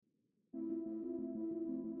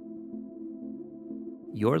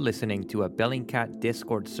You're listening to a Bellingcat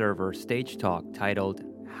Discord server stage talk titled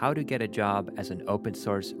How to Get a Job as an Open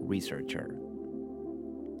Source Researcher.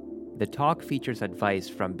 The talk features advice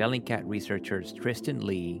from Bellingcat researchers Tristan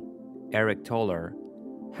Lee, Eric Toller,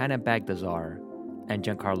 Hannah Bagdazar, and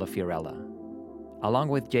Giancarlo Fiorella, along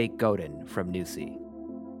with Jake Godin from Newsy.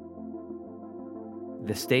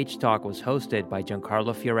 The stage talk was hosted by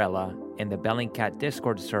Giancarlo Fiorella in the Bellingcat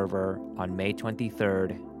Discord server on May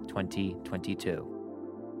 23rd, 2022.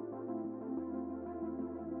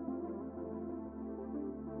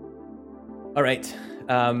 All right.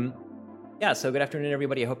 So good afternoon,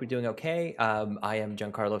 everybody. I hope you're doing okay. I am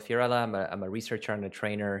Giancarlo Fiorella. I'm a researcher and a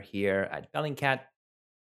trainer here at Bellingcat.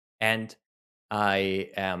 And I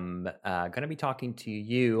am going to be talking to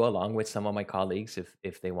you along with some of my colleagues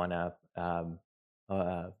if they want to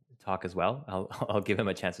talk as well. I'll give them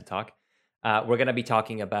a chance to talk. We're going to be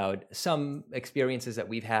talking about some experiences that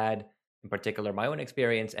we've had, in particular my own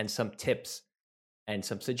experience, and some tips and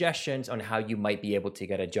some suggestions on how you might be able to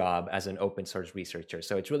get a job as an open source researcher.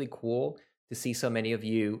 So it's really cool to see so many of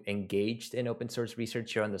you engaged in open source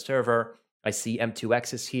research here on the server. I see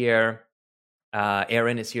M2X is here.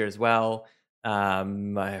 Aaron is here as well. Who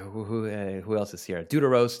else is here?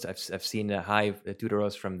 Duderoast. I've seen a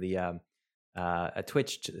Duderoast from the a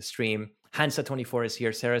Twitch stream. Hansa24 is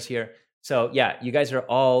here. Sarah's here. So yeah, you guys are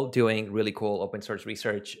all doing really cool open source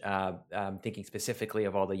research, thinking specifically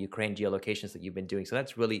of all the Ukraine geolocations that you've been doing. So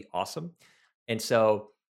that's really awesome. And so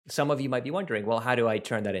some of you might be wondering, well, how do I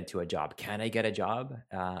turn that into a job? Can I get a job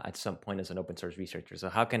at some point as an open source researcher? So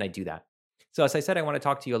how can I do that? So as I said, I want to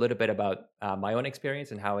talk to you a little bit about my own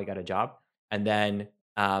experience and how I got a job, and then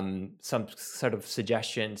some sort of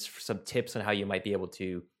suggestions, some tips on how you might be able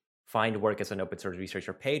to find work as an open source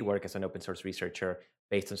researcher, paid work as an open source researcher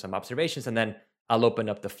based on some observations. And then I'll open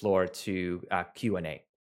up the floor to Q&A.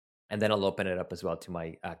 And then I'll open it up as well to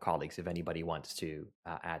my colleagues if anybody wants to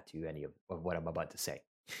add to any of what I'm about to say.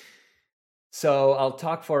 So I'll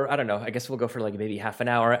talk for, I don't know, I guess we'll go for like maybe half an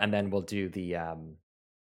hour, and then we'll do the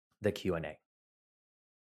Q&A.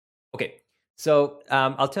 Okay, so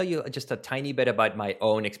I'll tell you just a tiny bit about my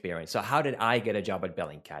own experience. So how did I get a job at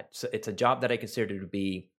Bellingcat? So it's a job that I consider to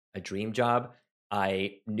be a dream job.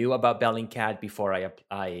 I knew about Bellingcat before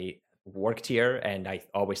I worked here, and I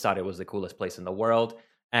always thought it was the coolest place in the world.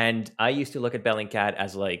 And I used to look at Bellingcat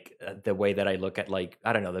as like the way that I look at, like,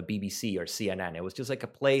 I don't know, the BBC or CNN. It was just like a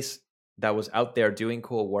place that was out there doing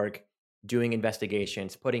cool work, doing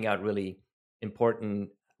investigations, putting out really important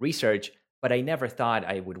research. But I never thought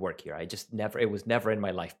I would work here. It was never in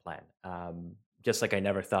my life plan. Just like I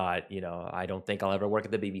never thought, I don't think I'll ever work at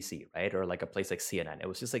the BBC, right? Or like a place like CNN. It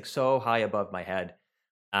was just like so high above my head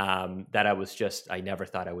that I never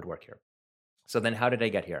thought I would work here. So then how did I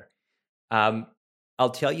get here? I'll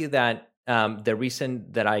tell you that the reason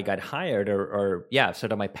that I got hired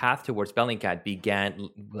sort of my path towards Bellingcat began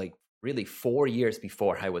like really 4 years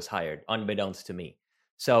before I was hired, unbeknownst to me.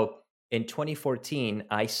 So in 2014,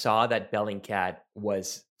 I saw that Bellingcat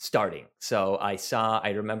was starting. So I saw the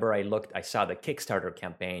Kickstarter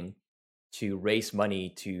campaign to raise money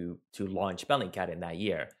to launch Bellingcat in that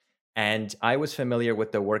year. And I was familiar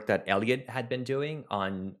with the work that Elliot had been doing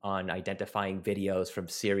on identifying videos from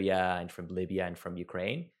Syria and from Libya and from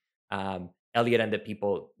Ukraine. Elliot and the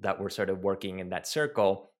people that were sort of working in that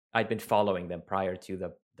circle, I'd been following them prior to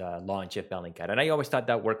the launch of Bellingcat. And I always thought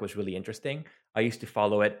that work was really interesting. I used to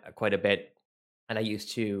follow it quite a bit. And I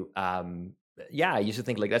used to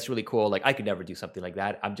think like, that's really cool. Like I could never do something like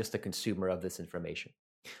that. I'm just a consumer of this information.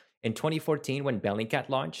 In 2014, when Bellingcat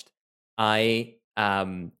launched, I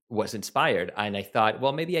was inspired, and I thought,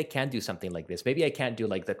 well, maybe I can do something like this. Maybe I can't do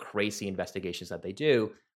like the crazy investigations that they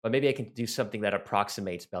do, but maybe I can do something that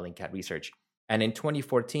approximates Bellingcat research. And in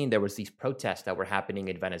 2014, there was these protests that were happening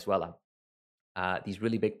in Venezuela, these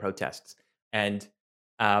really big protests. And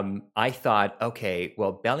I thought, okay,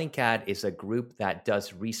 well, Bellingcat is a group that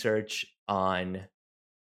does research on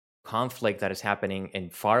conflict that is happening in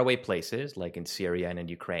faraway places like in Syria and in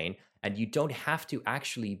Ukraine. And you don't have to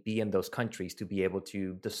actually be in those countries to be able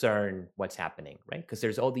to discern what's happening, right? Because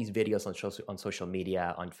there's all these videos on social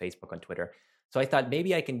media, on Facebook, on Twitter. So I thought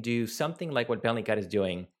maybe I can do something like what Bellingcat is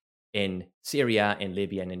doing in Syria, in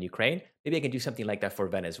Libya, and in Ukraine. Maybe I can do something like that for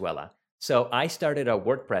Venezuela. So I started a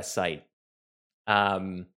WordPress site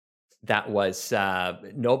that was,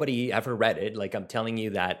 nobody ever read it. Like I'm telling you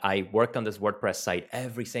that I worked on this WordPress site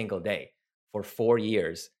every single day for 4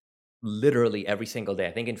 years, literally every single day.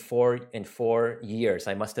 I think in 4 years,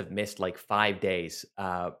 I must have missed like 5 days.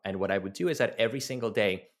 And what I would do is that every single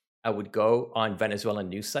day, I would go on Venezuelan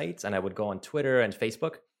news sites, and I would go on Twitter and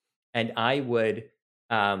Facebook, and I would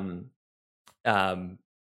um,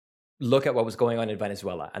 look at what was going on in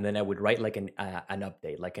Venezuela, and then I would write like an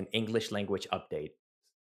update, like an English language update,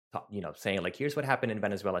 saying like, here's what happened in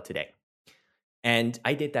Venezuela today. And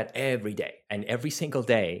I did that every day, and every single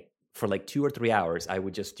day for like 2 or 3 hours, I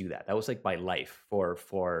would just do that. That was like my life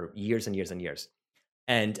for years and years and years.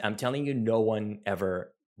 And I'm telling you, no one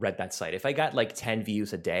ever read that site. If I got like 10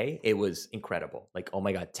 views a day, it was incredible. Like, oh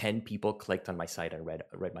my God, 10 people clicked on my site and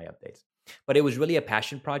read my updates. But it was really a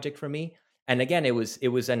passion project for me. And again, it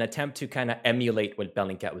was an attempt to kind of emulate what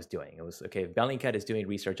Bellingcat was doing. It was, okay, if Bellingcat is doing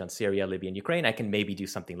research on Syria, Libya, and Ukraine, I can maybe do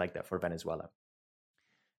something like that for Venezuela.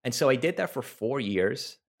 And so I did that for 4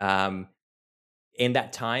 years. In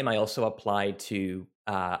that time, I also applied to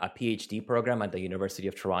a PhD program at the University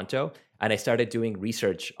of Toronto, and I started doing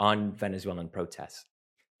research on Venezuelan protests.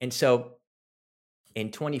 And so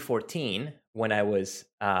in 2014, when I was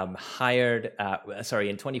hired,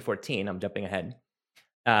 in 2014, I'm jumping ahead,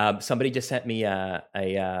 somebody just sent me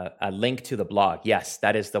a link to the blog. Yes,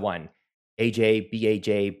 that is the one.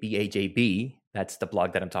 AJBAJBAJB. That's the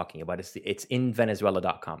blog that I'm talking about. It's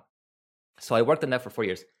invenezuela.com. So I worked on that for 4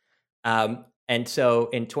 years. And so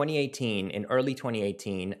in early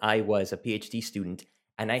 2018, I was a PhD student,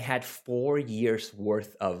 and I had 4 years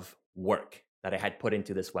worth of work that I had put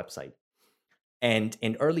into this website. And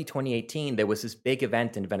in early 2018, there was this big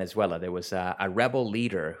event in Venezuela. There was a rebel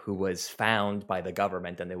leader who was found by the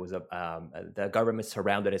government, and there was the government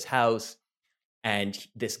surrounded his house. And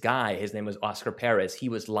this guy, his name was Oscar Perez, he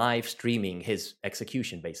was live streaming his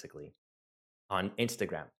execution, basically, on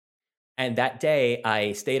Instagram. And that day,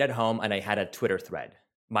 I stayed at home and I had a Twitter thread.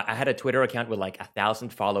 I had a Twitter account with like 1,000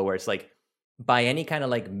 followers. Like, by any kind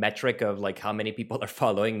of like metric of like how many people are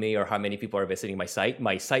following me or how many people are visiting my site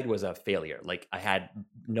was a failure. Like, I had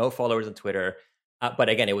no followers on Twitter. But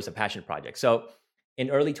again, it was a passion project. So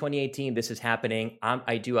in early 2018, this is happening.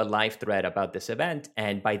 I do a live thread about this event.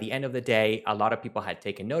 And by the end of the day, a lot of people had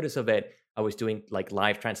taken notice of it. I was doing like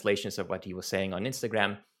live translations of what he was saying on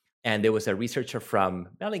Instagram. And there was a researcher from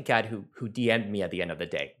Bellingcat who DM'd me at the end of the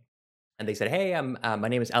day. And they said, hey, my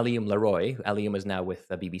name is Alium Leroy. Alium is now with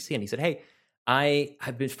the BBC. And he said, hey, I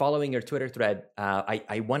have been following your Twitter thread.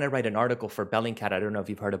 I want to write an article for Bellingcat. I don't know if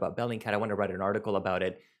you've heard about Bellingcat. I want to write an article about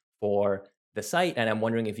it for the site. And I'm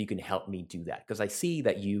wondering if you can help me do that. Because I see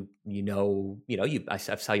that I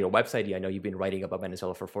saw your website. I know you've been writing about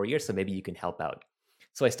Venezuela for 4 years. So maybe you can help out.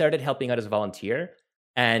 So I started helping out as a volunteer.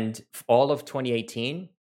 And all of 2018,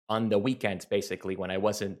 on the weekends, basically, when I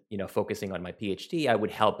wasn't, focusing on my PhD, I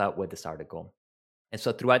would help out with this article. And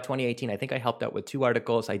so throughout 2018, I think I helped out with 2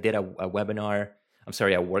 articles. I did a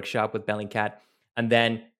workshop with Bellingcat. And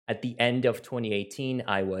then at the end of 2018,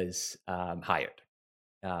 I was hired.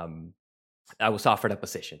 I was offered a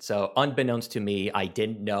position. So unbeknownst to me, I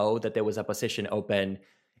didn't know that there was a position open.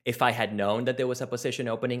 If I had known that there was a position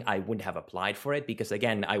opening, I wouldn't have applied for it because,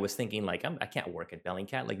 again, I was thinking like, I can't work at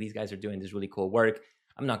Bellingcat. Like, these guys are doing this really cool work.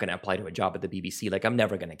 I'm not going to apply to a job at the BBC. Like, I'm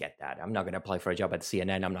never going to get that. I'm not going to apply for a job at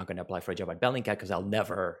CNN. I'm not going to apply for a job at Bellingcat because I'll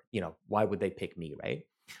never, why would they pick me, right?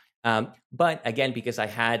 But again, because I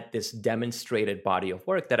had this demonstrated body of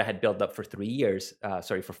work that I had built up for 4 years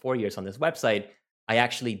on this website, I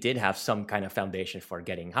actually did have some kind of foundation for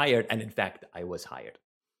getting hired. And in fact, I was hired.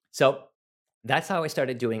 So that's how I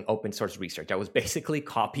started doing open source research. I was basically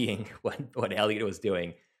copying what Elliot was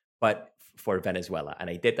doing, but for Venezuela. And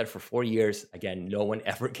I did that for 4 years. Again, no one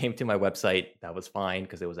ever came to my website. That was fine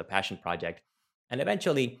because it was a passion project. And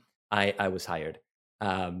eventually I was hired.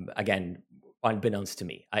 Again, unbeknownst to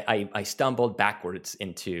me, I stumbled backwards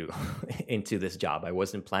into this job. I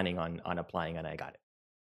wasn't planning on applying, and I got it.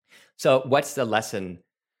 So what's the lesson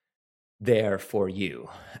there for you?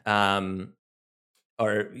 What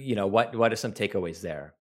are some takeaways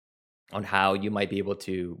there on how you might be able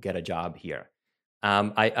to get a job here?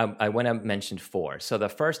 I want to mention 4. So the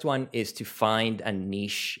first one is to find a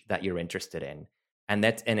niche that you're interested in. And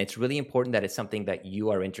it's really important that it's something that you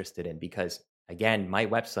are interested in because, again, my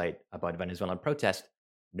website about Venezuelan protest,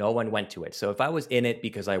 no one went to it. So if I was in it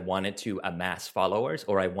because I wanted to amass followers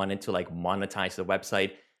or I wanted to like monetize the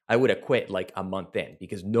website, I would have quit like a month in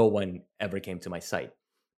because no one ever came to my site.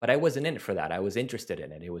 But I wasn't in it for that. I was interested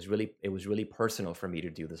in it. It was really personal for me to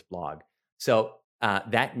do this blog. So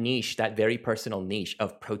that niche, that very personal niche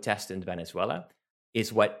of protest in Venezuela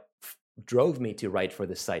is what drove me to write for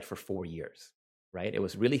this site for 4 years, right? It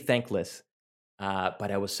was really thankless,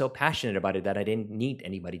 but I was so passionate about it that I didn't need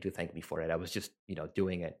anybody to thank me for it. I was just,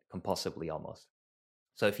 doing it compulsively almost.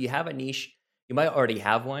 So if you have a niche, you might already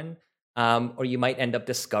have one, or you might end up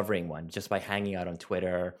discovering one just by hanging out on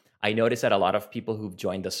Twitter. I noticed that a lot of people who've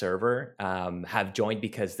joined the server have joined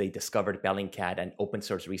because they discovered Bellingcat and open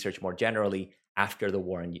source research more generally after the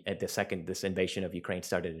war and the second this invasion of Ukraine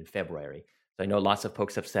started in February. So I know lots of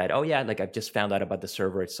folks have said, "Oh yeah, like I've just found out about the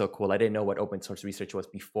server. It's so cool. I didn't know what open source research was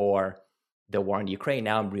before the war in Ukraine.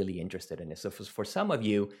 Now I'm really interested in it." So for some of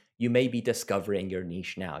you, you may be discovering your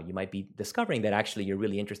niche now. You might be discovering that actually you're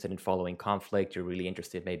really interested in following conflict. You're really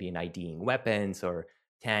interested maybe in IDing weapons or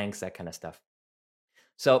tanks, that kind of stuff.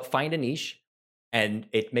 So find a niche and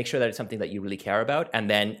make sure that it's something that you really care about. And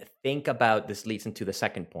then think about, this leads into the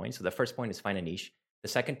second point. So the first point is find a niche. The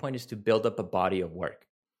second point is to build up a body of work.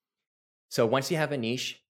 So once you have a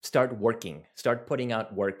niche, start working, start putting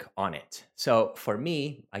out work on it. So for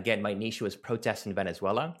me, again, my niche was protests in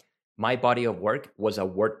Venezuela. My body of work was a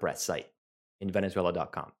WordPress site in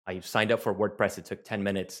Venezuela.com. I signed up for WordPress. It took 10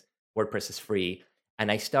 minutes. WordPress is free. And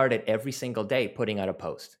I started every single day putting out a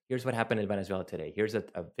post. Here's what happened in Venezuela today. Here's a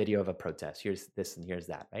video of a protest. Here's this and here's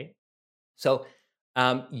that, right? So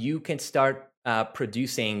you can start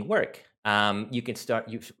producing work. You can start,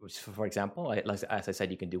 for example, as I said,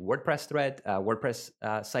 you can do WordPress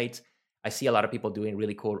sites. I see a lot of people doing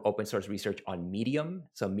really cool open source research on Medium.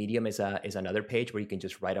 So Medium is another page where you can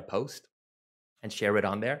just write a post and share it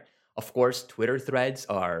on there. Of course, Twitter threads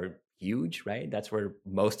are huge, right? That's where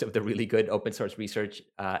most of the really good open source research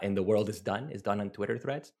in the world is done on Twitter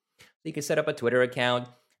threads. So you can set up a Twitter account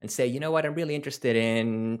and say, you know what, I'm really interested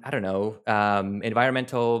in, I don't know,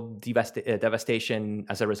 environmental devastation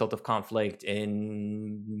as a result of conflict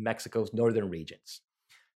in Mexico's northern regions.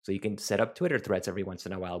 So you can set up Twitter threads every once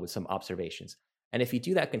in a while with some observations. And if you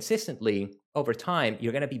do that consistently over time,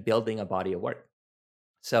 you're going to be building a body of work.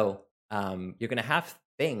 So you're going to have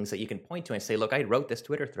things that you can point to and say, look, I wrote this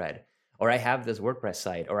Twitter thread, or I have this WordPress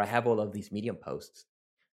site, or I have all of these Medium posts.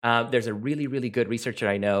 There's a really, really good researcher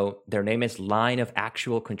I know. Their name is Line of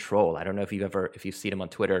Actual Control. I don't know if you've seen him on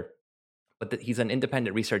Twitter, but he's an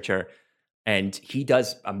independent researcher, and he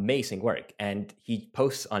does amazing work. And he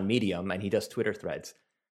posts on Medium, and he does Twitter threads.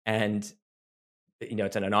 And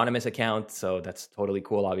it's an anonymous account, so that's totally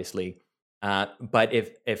cool, obviously. But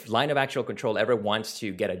if Line of Actual Control ever wants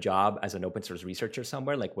to get a job as an open source researcher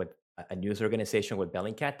somewhere, like with a news organization with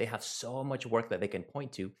Bellingcat, they have so much work that they can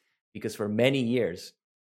point to, because for many years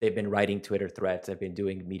they've been writing Twitter threads, they've been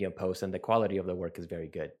doing Medium posts, and the quality of the work is very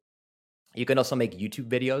good. You can also make YouTube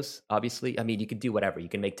videos, obviously. I mean, you can do whatever. You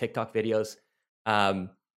can make TikTok videos.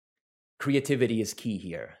 Creativity is key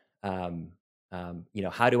here.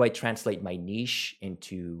 How do I translate my niche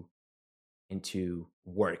into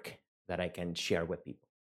work that I can share with people?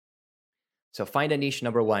 So find a niche,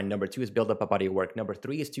 number one. Number two is build up a body of work. Number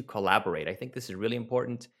three is to collaborate. I think this is really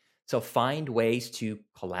important. So find ways to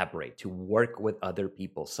collaborate, to work with other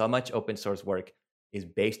people. So much open source work is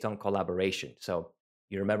based on collaboration. So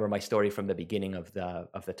you remember my story from the beginning of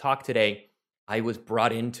the talk today. I was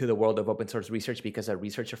brought into the world of open source research because a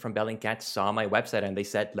researcher from Bellingcat saw my website and they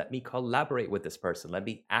said, let me collaborate with this person. Let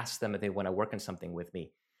me ask them if they want to work on something with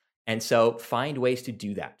me. And so find ways to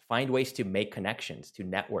do that. Find ways to make connections, to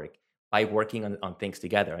network by working on things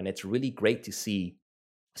together. And it's really great to see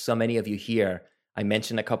so many of you here. I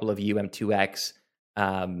mentioned a couple of you, M2X,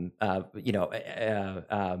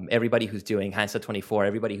 everybody who's doing Hansa24,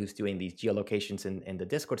 everybody who's doing these geolocations in the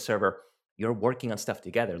Discord server. You're working on stuff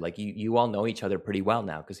together. Like you all know each other pretty well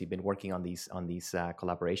now because you've been working on these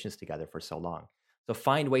collaborations together for so long. So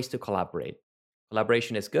find ways to collaborate.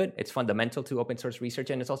 Collaboration is good. It's fundamental to open source research,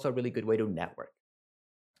 and it's also a really good way to network.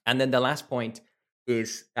 And then the last point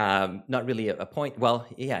is not really a point. Well,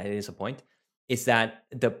 yeah, it is a point. Is that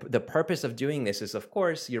the purpose of doing this is, of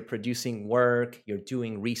course, you're producing work, you're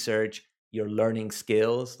doing research, you're learning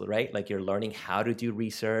skills, right? Like you're learning how to do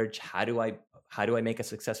research. How do I make a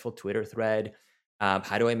successful Twitter thread?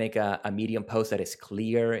 How do I make a Medium post that is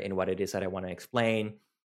clear in what it is that I want to explain?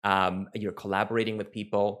 You're collaborating with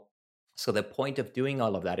people. So the point of doing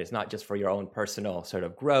all of that is not just for your own personal sort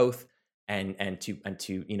of growth and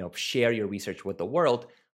to share your research with the world,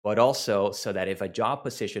 but also so that if a job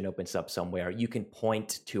position opens up somewhere, you can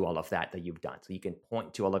point to all of that you've done. So you can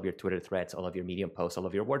point to all of your Twitter threads, all of your Medium posts, all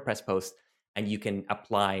of your WordPress posts, and you can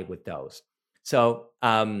apply with those. So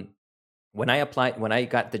when I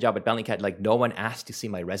got the job at Bellingcat, like no one asked to see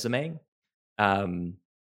my resume. I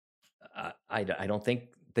don't think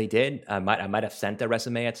they did. I might have sent a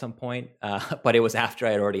resume at some point, but it was after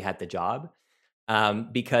I had already had the job,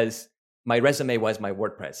 because my resume was my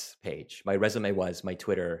WordPress page. My resume was my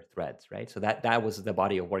Twitter threads, right? So that was the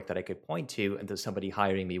body of work that I could point to, and then somebody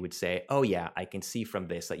hiring me would say, "Oh yeah, I can see from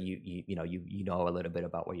this that you know a little bit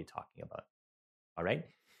about what you're talking about." All right.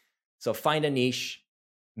 So find a niche,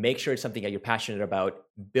 make sure it's something that you're passionate about,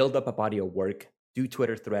 build up a body of work, do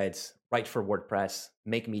Twitter threads, write for WordPress,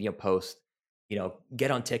 make Medium posts,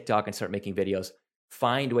 get on TikTok and start making videos.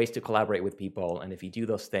 Find ways to collaborate with people, and if you do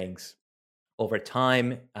those things over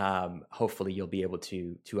time, hopefully you'll be able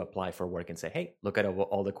to apply for work and say, "Hey, look at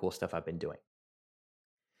all the cool stuff I've been doing."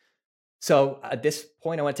 So at this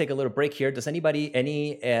point, I want to take a little break here. Does anybody,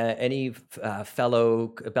 any fellow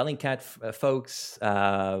Bellingcat folks,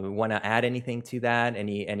 want to add anything to that?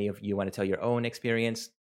 Any of you want to tell your own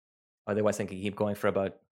experience? Otherwise, I can keep going for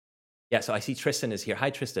about. Yeah. So I see Tristan is here.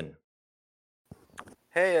 Hi, Tristan.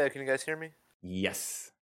 Hey, can you guys hear me?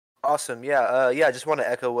 Yes. Awesome. Yeah. I just want to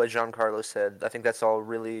echo what Giancarlo said. I think that's all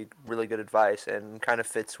really, really good advice and kind of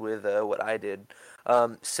fits with what I did.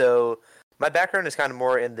 So my background is kind of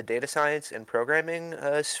more in the data science and programming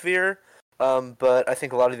sphere. But I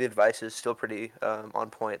think a lot of the advice is still pretty on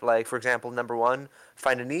point. Like, for example, number one,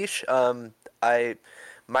 find a niche.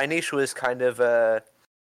 My niche was kind of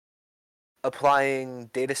applying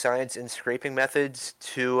data science and scraping methods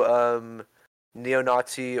to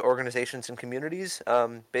neo-Nazi organizations and communities.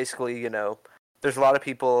 Basically, there's a lot of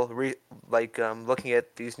people looking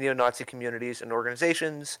at these neo-Nazi communities and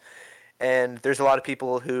organizations, and there's a lot of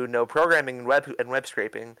people who know programming and web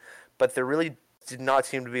scraping, but there really did not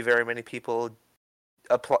seem to be very many people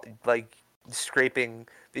scraping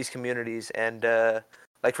these communities and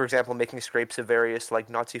for example, making scrapes of various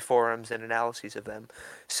Nazi forums and analyses of them.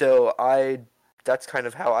 So that's kind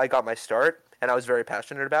of how I got my start, and I was very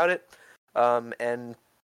passionate about it. And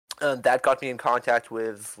that got me in contact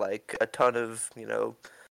with a ton of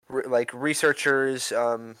researchers.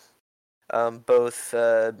 Both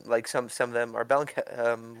some of them are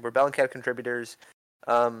were Bellingcat contributors.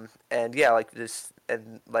 And yeah, it's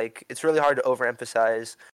really hard to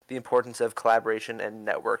overemphasize the importance of collaboration and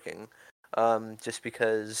networking. Just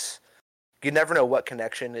because you never know what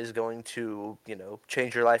connection is going to,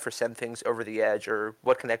 change your life or send things over the edge, or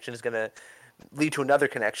what connection is going to lead to another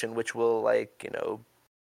connection, which will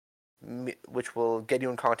which will get you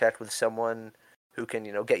in contact with someone who can,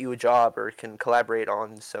 get you a job or can collaborate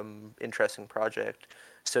on some interesting project.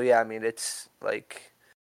 So yeah, I mean, it's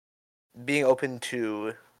being open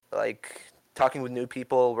to talking with new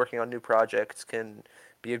people, working on new projects can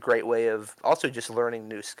be a great way of also just learning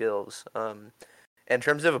new skills. In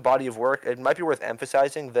terms of a body of work, it might be worth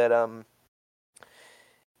emphasizing that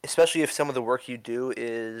especially if some of the work you do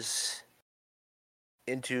is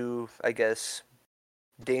into, I guess,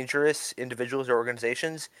 dangerous individuals or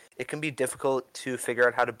organizations, it can be difficult to figure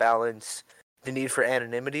out how to balance the need for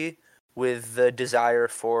anonymity with the desire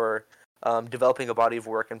for developing a body of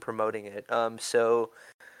work and promoting it. So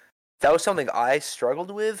that was something I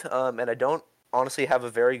struggled with, and I don't honestly have a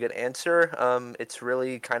very good answer. It's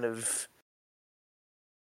really kind of,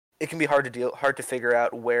 it can be hard to figure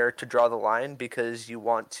out where to draw the line, because you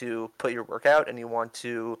want to put your work out and you want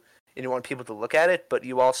people to look at it, but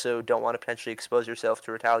you also don't want to potentially expose yourself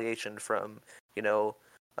to retaliation from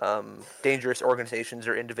dangerous organizations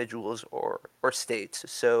or individuals or states.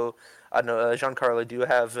 So I don't know, Giancarlo, do you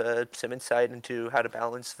have some insight into how to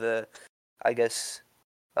balance the, I guess,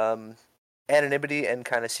 anonymity and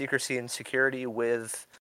kind of secrecy and security with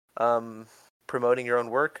promoting your own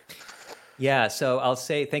work? Yeah, so I'll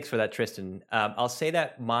say thanks for that, Tristan. I'll say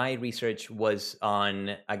that my research was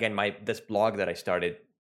on, again, this blog that I started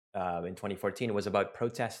in 2014 was about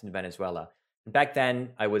protests in Venezuela. And back then,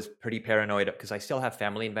 I was pretty paranoid because I still have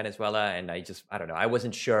family in Venezuela, and I don't know, I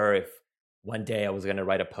wasn't sure if one day I was going to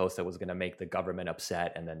write a post that was going to make the government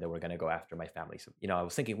upset, and then they were going to go after my family. So, I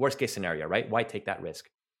was thinking worst case scenario, right? Why take that risk?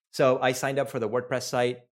 So I signed up for the WordPress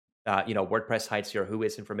site. WordPress hides your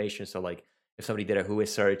Whois information. So if somebody did a Whois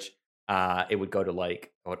search, it would go to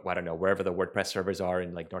I don't know, wherever the WordPress servers are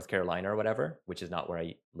in North Carolina or whatever, which is not where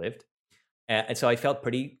I lived. And so I felt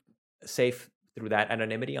pretty safe through that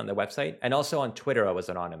anonymity on the website. And also on Twitter, I was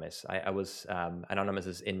anonymous. I was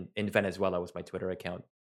anonymous in Venezuela was my Twitter account.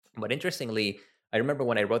 But interestingly, I remember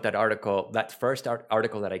when I wrote that article, that first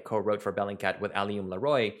article that I co-wrote for Bellingcat with Alium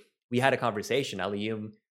Leroy, we had a conversation.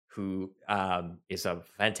 Alium, who is a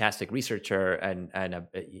fantastic researcher and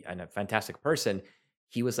a fantastic person,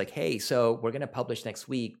 he was like, "Hey, so we're going to publish next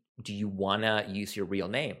week. Do you want to use your real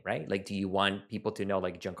name, right? Do you want people to know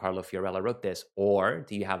Giancarlo Fiorella wrote this, or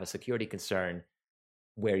do you have a security concern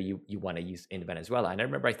where you want to use in Venezuela?" And I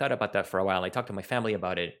remember I thought about that for a while. I talked to my family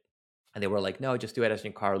about it, and they were like, "No, just do it as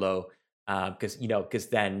Giancarlo, because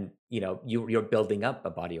then you're building up a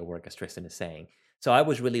body of work," as Tristan is saying. So I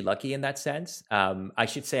was really lucky in that sense. I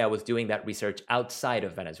should say I was doing that research outside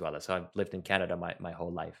of Venezuela. So I've lived in Canada my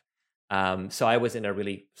whole life. So I was in a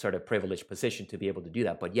really sort of privileged position to be able to do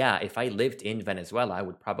that. But yeah, if I lived in Venezuela, I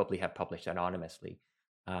would probably have published anonymously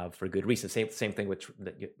for good reason. Same thing with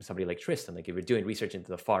somebody like Tristan. Like if you're doing research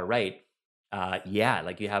into the far right, yeah,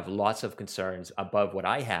 like you have lots of concerns above what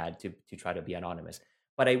I had to try to be anonymous.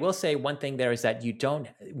 But I will say one thing there is that you don't.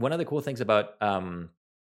 One of the cool things about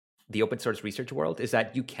the open source research world is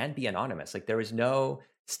that you can be anonymous. Like there is no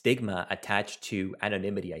stigma attached to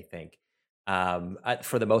anonymity, I think,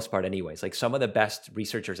 for the most part anyways. Like some of the best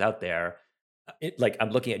researchers out there, like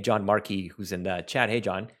I'm looking at John Markey, who's in the chat. Hey,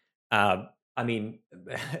 John. I mean,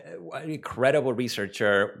 an incredible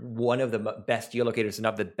researcher, one of the best geolocators, and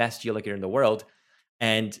not the best geolocator in the world.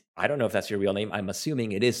 And I don't know if that's your real name. I'm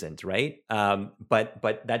assuming it isn't, right? But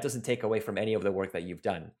that doesn't take away from any of the work that you've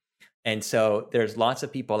done. And so there's lots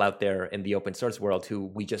of people out there in the open source world who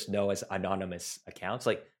we just know as anonymous accounts,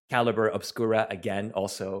 like Caliber Obscura, again,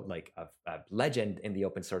 also like a legend in the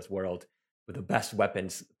open source world with the best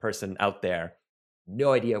weapons person out there.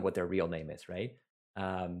 No idea what their real name is, right?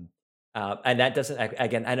 And that doesn't,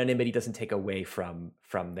 again, anonymity doesn't take away from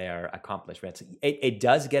their accomplishments. It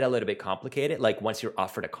does get a little bit complicated, like once you're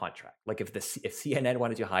offered a contract. Like if CNN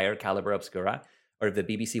wanted to hire Caliber Obscura, or if the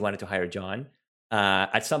BBC wanted to hire John,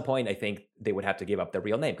 at some point, I think they would have to give up their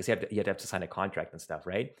real name because you'd have to sign a contract and stuff,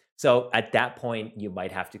 right? So at that point, you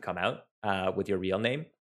might have to come out with your real name.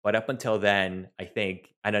 But up until then, I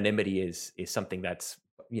think anonymity is something that's,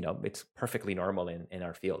 it's perfectly normal in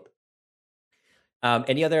our field.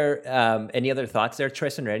 Any other thoughts there,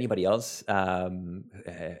 Tristan, or anybody else?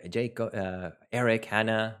 Jake, Eric,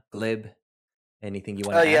 Hannah, Glib, anything you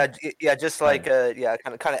want to add? Yeah, just like kind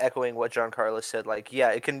of echoing what John Carlos said. Like, yeah,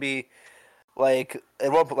 it can be like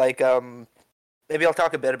it won't like maybe I'll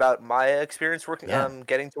talk a bit about my experience working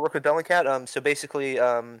getting to work with Bellingcat. So basically,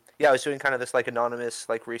 I was doing kind of this like anonymous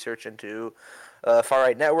like research into far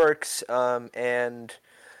right networks, and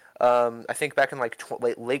I think back in like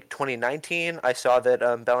late 2019, I saw that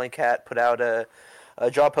Bellingcat put out a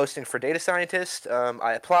job posting for data scientist.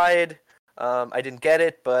 I applied. I didn't get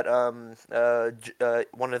it, but one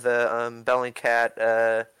of the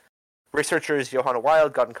Bellingcat researchers, Johanna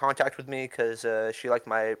Wild, got in contact with me because she liked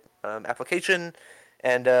my application,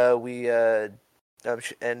 and she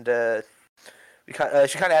kind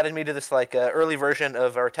of added me to this like early version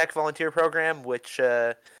of our tech volunteer program, which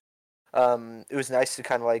it was nice to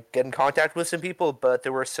kind of like get in contact with some people, but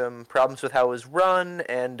there were some problems with how it was run,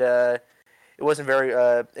 and it wasn't very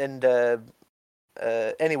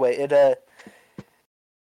anyway, it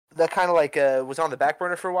that kind of like was on the back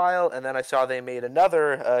burner for a while, and then I saw they made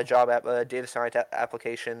another data science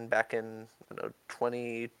application back in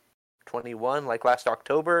 2021, like last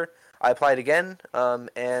October. I applied again,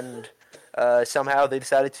 and somehow they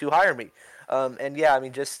decided to hire me. And yeah, I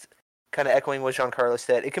mean, just kind of echoing what Jean Carlos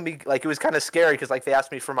said, it can be like it was kind of scary because like they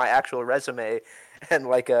asked me for my actual resume, and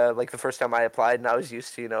like the first time I applied, and I was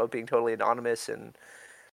used to being totally anonymous, and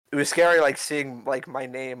it was scary like seeing like my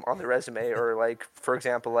name on the resume, or like for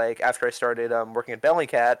example like after I started working at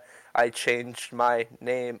Bellingcat, I changed my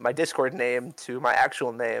Discord name to my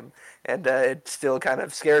actual name, and it still kind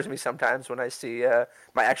of scares me sometimes when I see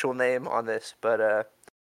my actual name on this, but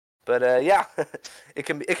yeah, it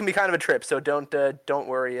can be kind of a trip, so don't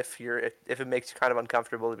worry if it makes you kind of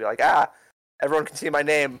uncomfortable to be like, everyone can see my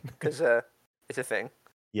name, because it's a thing.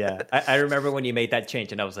 Yeah, I remember when you made that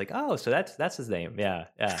change, and I was like, "Oh, so that's his name." Yeah.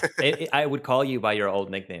 I would call you by your old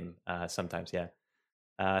nickname sometimes. Yeah.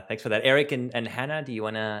 Thanks for that, Eric and Hannah. Do you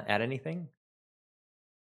want to add anything?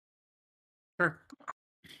 Sure.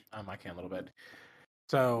 I can a little bit.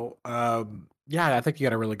 So, yeah, I think you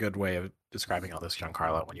got a really good way of describing all this,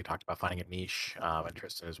 Giancarlo, when you talked about finding a niche, and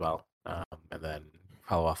Tristan as well, and then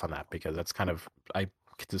follow off on that, because that's kind of, I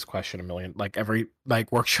get this question a million, like every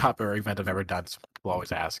like workshop or event I've ever done, people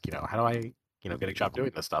always ask, how do I, get a job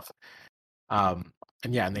doing this stuff? And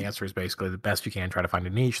yeah, and the answer is basically the best you can. Try to find a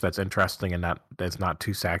niche that's interesting and that's not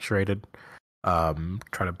too saturated.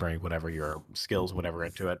 Try to bring whatever your skills, whatever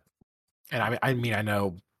into it. And I mean, I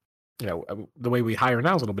know, the way we hire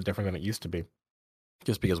now is a little bit different than it used to be,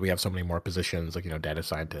 just because we have so many more positions, like, data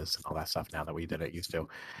scientists and all that stuff now that we didn't used to.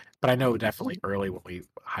 But I know definitely early when we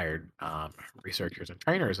hired researchers and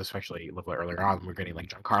trainers, especially a little bit earlier on, we're getting like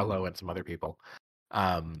Giancarlo and some other people.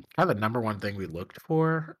 Kind of the number one thing we looked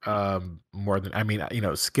for, more than, I mean,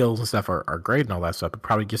 skills and stuff are great and all that stuff, but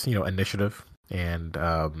probably just, initiative and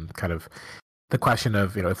kind of the question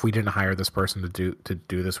of, if we didn't hire this person to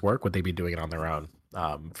do this work, would they be doing it on their own,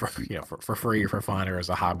 for free or for fun or as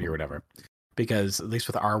a hobby or whatever? Because at least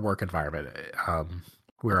with our work environment,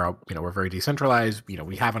 we're very decentralized.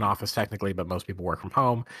 We have an office technically, but most people work from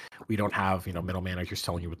home. We don't have middle managers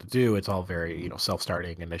telling you what to do. It's all very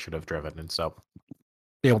self-starting, initiative driven, and so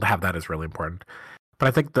being able to have that is really important. But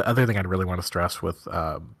I think the other thing I'd really want to stress with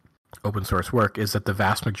open source work is that the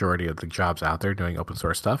vast majority of the jobs out there doing open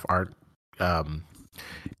source stuff aren't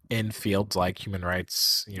in fields like human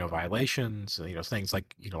rights, violations, things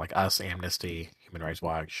like us, Amnesty, Human Rights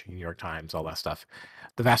Watch, New York Times, all that stuff.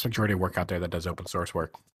 The vast majority of work out there that does open source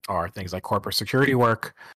work are things like corporate security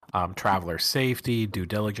work, traveler safety, due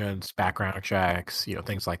diligence, background checks,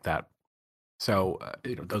 things like that. So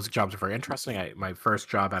those jobs are very interesting. My first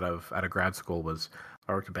job out of grad school was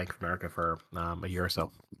I worked at Bank of America for a year or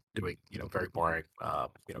so, doing very boring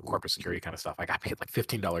corporate security kind of stuff. I got paid like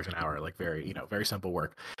 $15 an hour, like very simple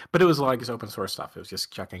work, but it was like open source stuff. It was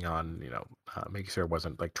just checking on making sure it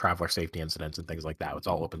wasn't like traveler safety incidents and things like that. It's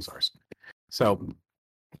all open source. So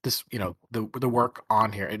this the work on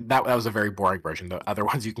here, and that was a very boring version. The other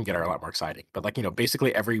ones you can get are a lot more exciting, but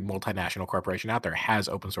basically every multinational corporation out there has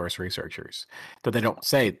open source researchers, but they don't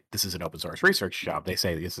say this is an open source research job. They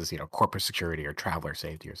say this is corporate security or traveler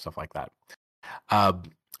safety or stuff like that.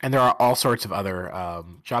 And there are all sorts of other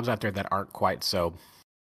jobs out there that aren't quite so,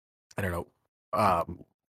 I don't know,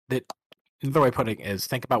 that another way of putting it is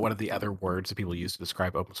think about what are the other words that people use to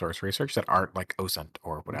describe open source research that aren't like OSINT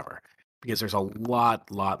or whatever. Because there's a lot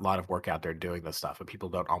of work out there doing this stuff, and people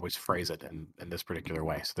don't always phrase it in this particular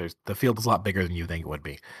way. So the field is a lot bigger than you think it would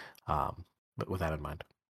be. But with that in mind.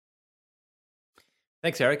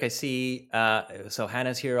 Thanks, Eric. I see. So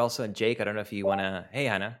Hannah's here also, and Jake. I don't know if you want to. Hey,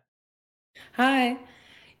 Hannah. Hi.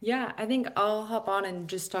 Yeah, I think I'll hop on and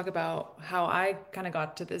just talk about how I kind of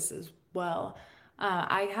got to this as well.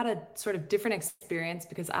 I had a sort of different experience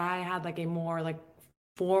because I had like a more like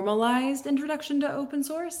formalized introduction to open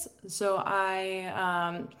source. So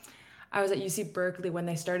I was at UC Berkeley when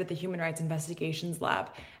they started the Human Rights Investigations Lab.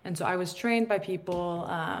 And so I was trained by people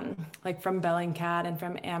like from Bellingcat and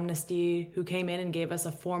from Amnesty who came in and gave us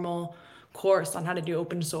a formal course on how to do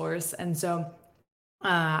open source. And so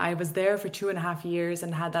I was there for 2.5 years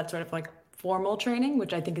and had that sort of like formal training,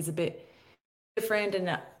 which I think is a bit different. And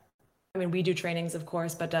I mean, we do trainings, of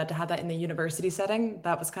course, but to have that in the university setting,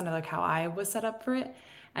 that was kind of like how I was set up for it.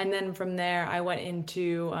 And then from there, I went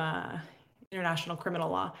into international criminal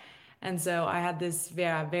law. And so I had this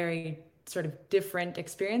very sort of different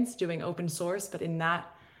experience doing open source, but in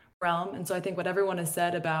that realm. And so I think what everyone has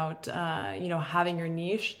said about, having your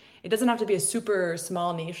niche, it doesn't have to be a super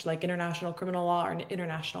small niche like international criminal law or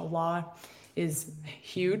international law is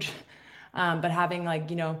huge. But having like,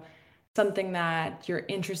 something that you're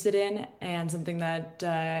interested in and something that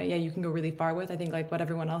you can go really far with. I think like what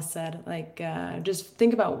everyone else said, like just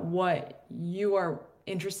think about what you are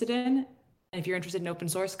interested in, and if you're interested in open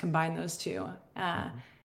source, combine those two.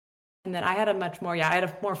 And then I had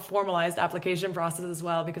a more formalized application process as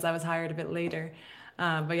well because I was hired a bit later.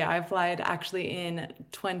 But yeah, I applied actually in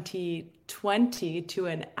 2020 to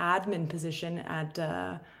an admin position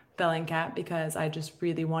at Bellingcat because I just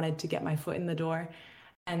really wanted to get my foot in the door.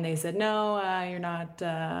 And they said, no, you're not,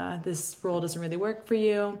 this role doesn't really work for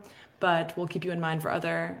you, but we'll keep you in mind for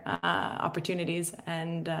other opportunities.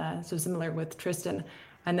 And so similar with Tristan.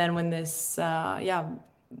 And then when this,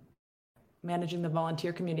 managing the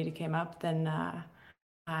volunteer community came up, then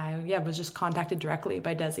I was just contacted directly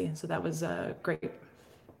by Desi. So that was great.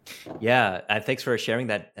 Yeah, thanks for sharing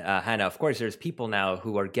that, Hannah. Of course, there's people now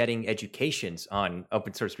who are getting educations on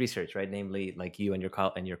open source research, right? Namely, like you and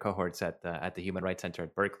your cohorts at the Human Rights Center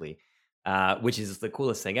at Berkeley, which is the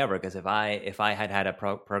coolest thing ever. Because if I had a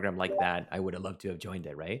program like that, I would have loved to have joined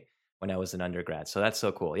it, right? When I was an undergrad. So that's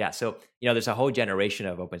so cool. Yeah. So there's a whole generation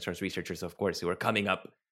of open source researchers, of course, who are coming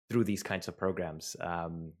up through these kinds of programs,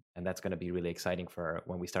 and that's going to be really exciting for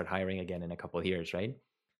when we start hiring again in a couple of years, right?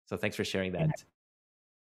 So thanks for sharing that.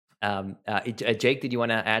 Jake, did you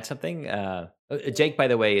want to add something? Jake, by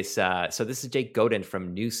the way, is so this is Jake Godin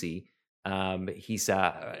from Newsy. He's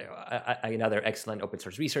another excellent open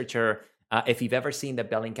source researcher. If you've ever seen the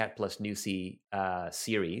Bellingcat plus Newsy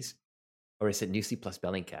series, or is it Newsy plus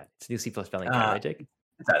Bellingcat? It's Newsy plus Bellingcat, right, Jake?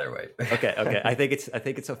 It's either way. Okay. I think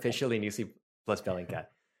it's officially Newsy plus Bellingcat.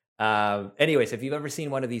 Anyways, if you've ever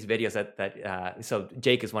seen one of these videos so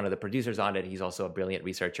Jake is one of the producers on it. He's also a brilliant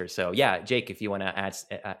researcher. So yeah, Jake, if you want to add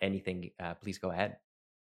anything, please go ahead.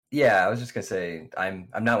 Yeah, I was just gonna say I'm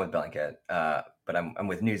not with Bellingcat, but I'm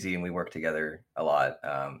with Newsy, and we work together a lot.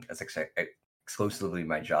 That's exclusively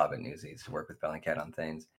my job at Newsy is to work with Bellingcat on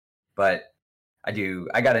things. But I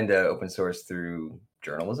got into open source through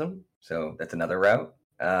journalism, so that's another route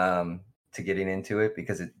to getting into it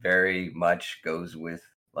because it very much goes with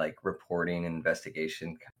like reporting and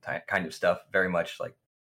investigation kind of stuff, very much like,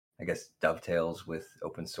 I guess, dovetails with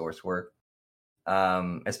open source work,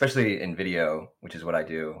 especially in video, which is what I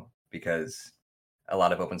do, because a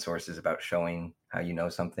lot of open source is about showing how you know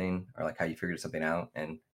something or like how you figured something out,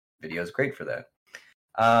 and video is great for that.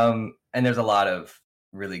 And there's a lot of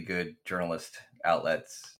really good journalist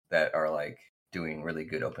outlets that are like doing really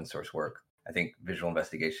good open source work. I think Visual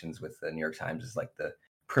Investigations with the New York Times is like the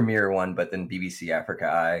premier one, but then BBC Africa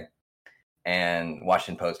Eye and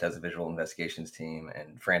Washington Post has a Visual Investigations team,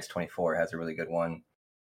 and France 24 has a really good one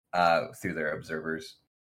through their observers.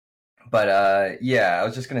 But yeah, I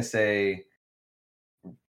was just gonna say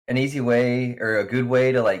an easy way or a good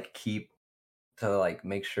way to like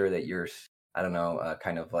make sure that you're, I don't know,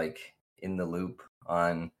 kind of like in the loop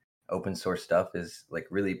on open source stuff is like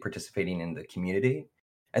really participating in the community.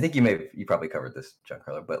 I think you probably covered this,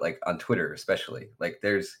 Giancarlo, but like on Twitter especially, like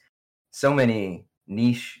there's so many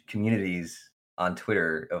niche communities on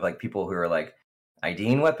Twitter of like people who are like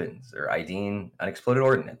IDing weapons or IDing unexploded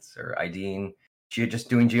ordnance or IDing just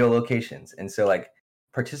doing geolocations. And so like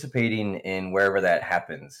participating in wherever that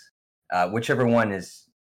happens, whichever one is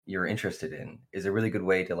you're interested in, is a really good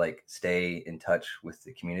way to like stay in touch with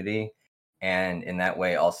the community. And in that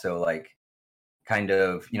way also like kind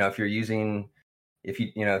of, if you're using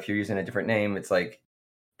a different name, it's like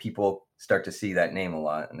people start to see that name a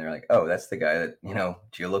lot and they're like, oh, that's the guy that,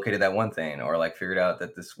 geolocated that one thing or like figured out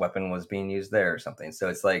that this weapon was being used there or something. So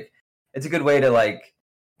it's like, it's a good way to like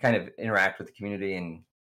kind of interact with the community and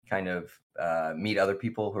kind of meet other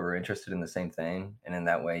people who are interested in the same thing. And in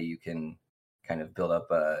that way you can kind of build up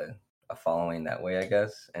a following that way, I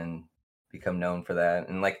guess, and become known for that.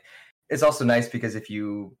 And like, it's also nice because if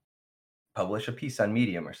you publish a piece on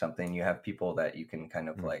Medium or something, you have people that you can kind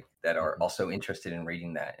of like that are also interested in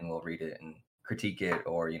reading that and will read it and critique it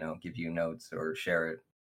or give you notes or share it.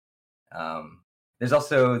 There's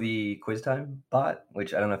also the Quiz Time bot,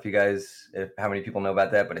 which I don't know how many people know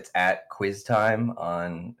about that, but it's at Quiz Time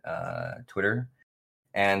on Twitter,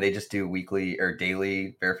 and they just do weekly or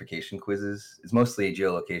daily verification quizzes. It's mostly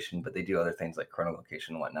geolocation, but they do other things like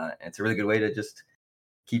chronolocation and whatnot. And it's a really good way to just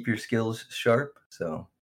keep your skills sharp. So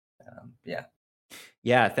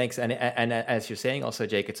yeah, thanks. And as you're saying also,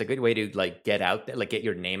 Jake, it's a good way to like get out there, like get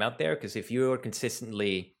your name out there, because if you're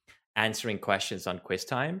consistently answering questions on Quiz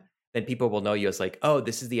Time, then people will know you as like, oh,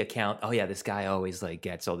 this is the account. Oh yeah, this guy always like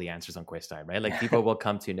gets all the answers on Quiz Time, right? Like people will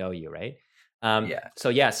come to know you, right?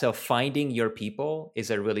 So finding your people is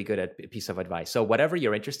a really good piece of advice. So whatever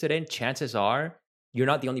you're interested in, chances are you're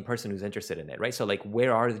not the only person who's interested in it, right? So like,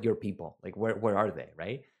 where are your people? Like, where are they,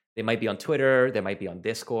 right? They might be on Twitter. They might be on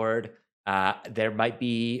Discord. There might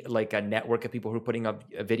be like a network of people who are putting up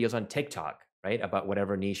videos on TikTok, right? About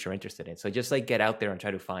whatever niche you're interested in. So just like get out there and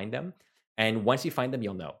try to find them. And once you find them,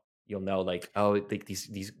 you'll know like, oh,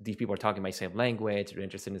 these people are talking my same language. They're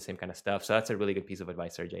interested in the same kind of stuff. So that's a really good piece of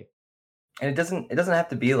advice, Sergey. And it doesn't have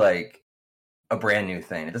to be like a brand new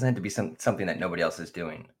thing. It doesn't have to be something that nobody else is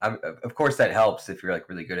doing. Of course, that helps if you're like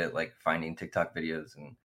really good at like finding TikTok videos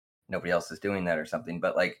and nobody else is doing that or something.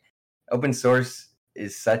 But like open source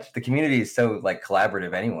the community is so like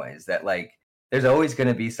collaborative anyways, that like there's always going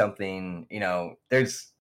to be something,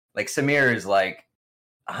 there's like Samir is like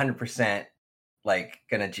 100% like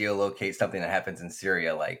going to geolocate something that happens in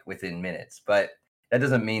Syria like within minutes, but that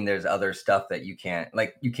doesn't mean there's other stuff that you can't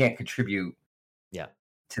contribute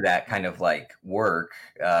to that kind of like work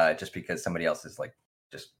just because somebody else is like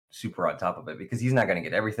just super on top of it, because he's not going to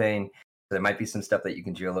get everything. There might be some stuff that you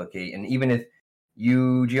can geolocate, and even if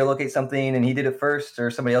you geolocate something and he did it first or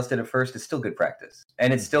somebody else did it first, it's still good practice,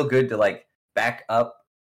 and it's still good to like back up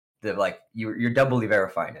the like you're doubly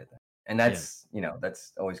verifying it, and that's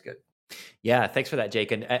that's always good. Yeah, thanks for that,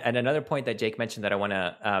 Jake. And another point that Jake mentioned that I want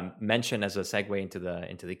to mention as a segue into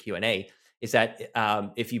the Q&A is that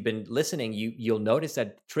if you've been listening, you'll notice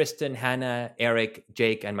that Tristan, Hannah, Eric,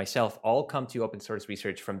 Jake, and myself all come to open source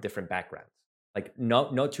research from different backgrounds. Like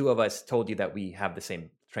no two of us told you that we have the same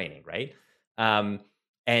training, right?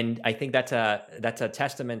 And I think that's a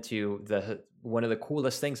testament to one of the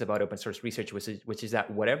coolest things about open source research, which is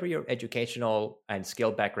that whatever your educational and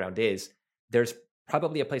skill background is, there's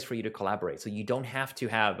probably a place for you to collaborate. So you don't have to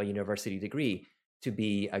have a university degree to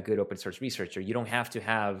be a good open source researcher. You don't have to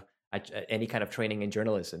have any kind of training in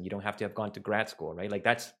journalism. You don't have to have gone to grad school, right? Like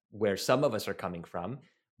that's where some of us are coming from.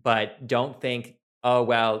 But don't think, oh,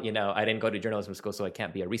 well, I didn't go to journalism school, so I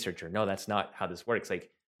can't be a researcher. No, that's not how this works.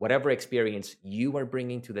 Like whatever experience you are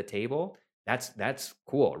bringing to the table, that's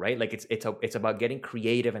cool, right? Like it's about getting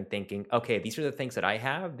creative and thinking, okay, these are the things that I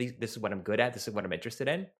have. This is what I'm good at. This is what I'm interested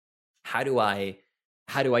in. How do I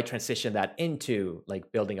how do I transition that into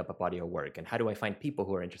like building up a body of work, and how do I find people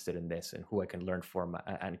who are interested in this and who I can learn from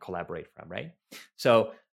and collaborate from, right?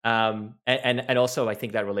 So and also I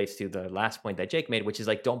think that relates to the last point that Jake made, which is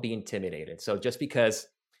like, don't be intimidated. So just because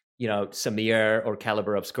Samir or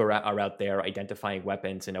Caliber Obscura are out there identifying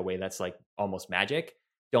weapons in a way that's like almost magic,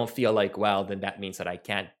 don't feel like, well, then that means that I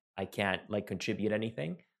can't like contribute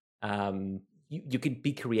anything. You could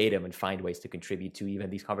be creative and find ways to contribute to even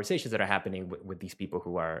these conversations that are happening with these people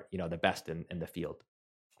who are the best in the field.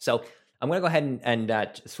 So I'm going to go ahead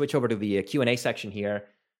and switch over to the Q&A section here.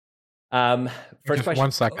 First just question.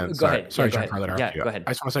 1 second. Go ahead. Sorry, yeah, Giancarlo, yeah, go ahead.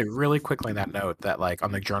 I just want to say really quickly on that note that like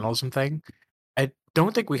on the journalism thing, I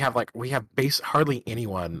don't think we have hardly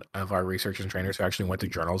anyone of our researchers and trainers who actually went to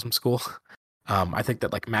journalism school. I think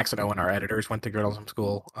that like Max and Owen, our editors, went to journalism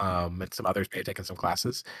school, and some others may have taken some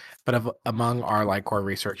classes. But among our like core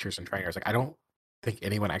researchers and trainers, like I don't think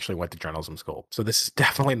anyone actually went to journalism school. So this is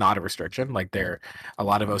definitely not a restriction. Like a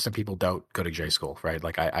lot of OSINT people don't go to J school, right?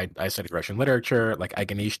 Like I studied Russian literature. Like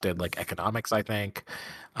Ganesh did like economics, I think.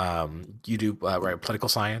 You do right, political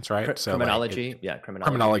science, right? So criminology,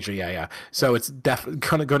 criminology, yeah. So it's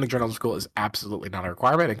definitely going to journalism school is absolutely not a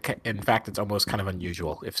requirement. And in fact, it's almost kind of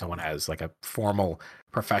unusual if someone has like a formal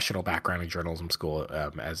professional background in journalism school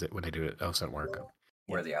when they do OSINT work.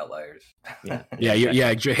 We're the outliers. Yeah.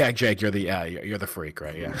 Jake, you're the freak,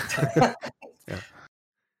 right? Yeah.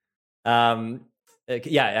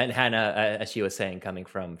 And Hannah, as she was saying, coming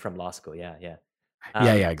from law school, yeah.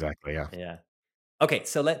 Exactly, yeah. Yeah. Okay,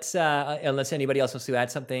 so let's unless anybody else wants to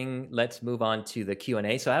add something, let's move on to the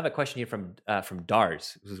Q&A. So I have a question here from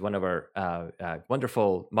Dars, who's one of our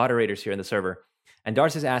wonderful moderators here in the server, and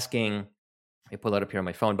Dars is asking. Let me pull it up here on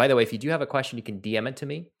my phone. By the way, if you do have a question, you can DM it to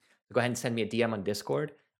me. Go ahead and send me a DM on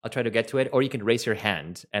Discord. I'll try to get to it, or you can raise your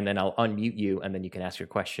hand, and then I'll unmute you, and then you can ask your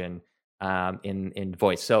question in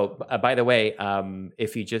voice. So, by the way,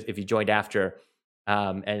 if you joined after,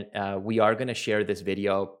 we are going to share this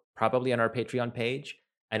video probably on our Patreon page,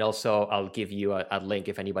 and also I'll give you a link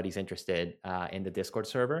if anybody's interested in the Discord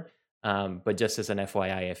server. But just as an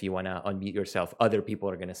FYI, if you want to unmute yourself, other people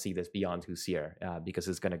are going to see this beyond who's here because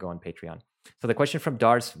it's going to go on Patreon. So the question from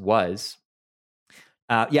Dars was.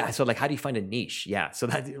 So like, how do you find a niche? Yeah, so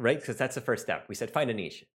that's right, because that's the first step. We said find a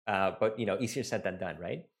niche, but easier said than done,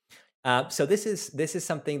 right? So this is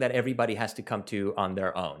something that everybody has to come to on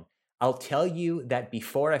their own. I'll tell you that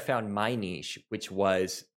before I found my niche, which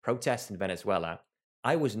was protests in Venezuela,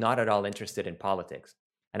 I was not at all interested in politics.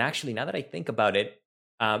 And actually, now that I think about it,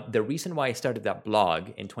 the reason why I started that blog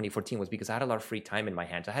in 2014 was because I had a lot of free time in my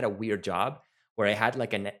hands. I had a weird job where I had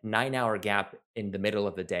like a 9-hour gap in the middle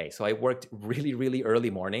of the day. So I worked really, really early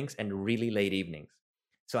mornings and really late evenings.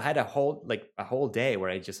 So I had a whole day where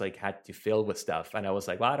I just like had to fill with stuff. And I was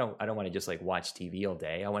like, well, I don't want to just like watch TV all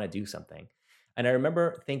day. I want to do something. And I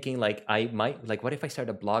remember thinking like, I might like, what if I start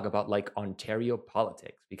a blog about like Ontario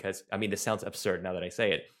politics? Because I mean, this sounds absurd now that I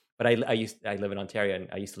say it, but I live in Ontario, and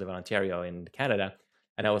I used to live in Ontario in Canada.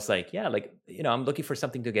 And I was like, yeah, like, I'm looking for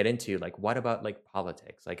something to get into. Like, what about like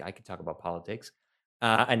politics? Like, I could talk about politics.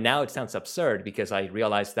 And now it sounds absurd because I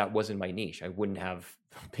realized that wasn't my niche. I wouldn't have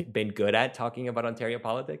been good at talking about Ontario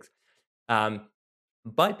politics.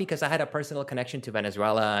 But because I had a personal connection to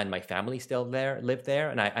Venezuela and my family still lived there,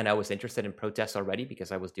 and I was interested in protests already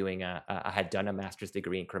because I was I had done a master's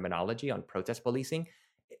degree in criminology on protest policing.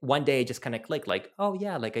 One day it just kind of clicked, like, oh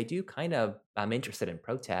yeah, like I'm interested in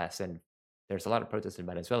protests, and there's a lot of protests in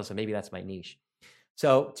Venezuela, so maybe that's my niche.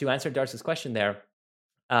 So to answer Darcy's question there,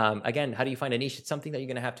 again, how do you find a niche? It's something that you're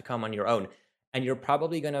going to have to come on your own, and you're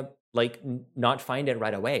probably going to like not find it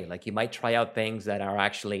right away. Like you might try out things that are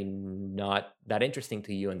actually not that interesting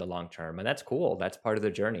to you in the long term, and that's cool. That's part of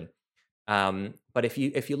the journey. But if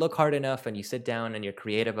you look hard enough and you sit down and you're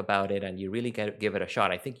creative about it and you really give it a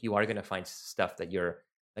shot, I think you are going to find stuff that you're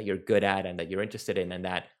good at and that you're interested in, and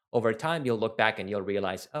that over time you'll look back and you'll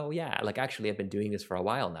realize, oh yeah, like actually I've been doing this for a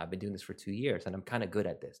while now. I've been doing this for 2 years, and I'm kind of good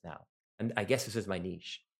at this now. And I guess this is my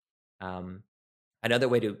niche. Another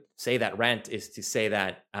way to say that rant is to say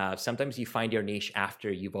that sometimes you find your niche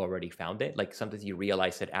after you've already found it. Like sometimes you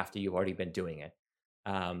realize it after you've already been doing it.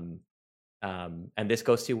 And this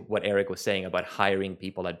goes to what Eric was saying about hiring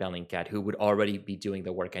people at Bellingcat who would already be doing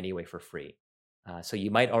the work anyway for free. So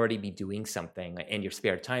you might already be doing something in your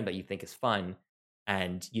spare time that you think is fun,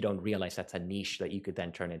 and you don't realize that's a niche that you could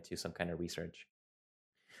then turn into some kind of research.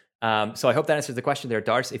 So I hope that answers the question there,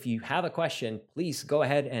 Dars. If you have a question, please go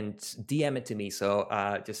ahead and DM it to me. So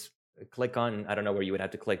just click on, I don't know where you would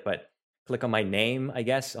have to click, but click on my name, I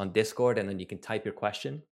guess, on Discord, and then you can type your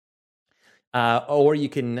question. Or you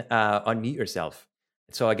can unmute yourself.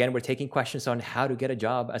 So again, we're taking questions on how to get a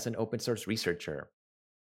job as an open source researcher.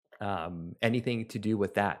 Anything to do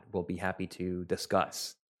with that, we'll be happy to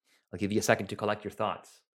discuss. I'll give you a second to collect your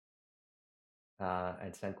thoughts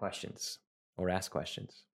and send questions or ask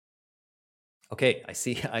questions. Okay, I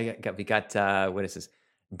see. We got what is this?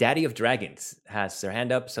 Daddy of Dragons has their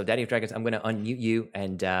hand up. So Daddy of Dragons, I'm going to unmute you,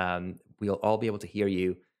 and we'll all be able to hear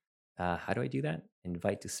you. How do I do that?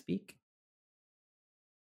 Invite to speak.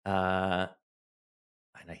 And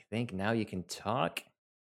I think now you can talk.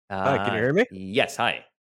 Hi, can you hear me? Yes. Hi.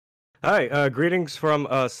 Hi, greetings from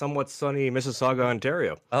somewhat sunny Mississauga,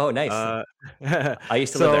 Ontario. Oh, nice. I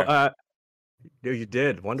used to live So, there. you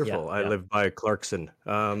did Yeah. wonderful. I Yeah. live by Clarkson.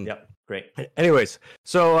 Yep. Great. Anyways,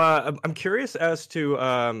 so I'm curious as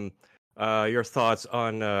to your thoughts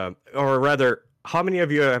on, or rather, how many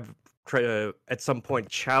of you have at some point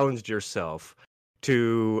challenged yourself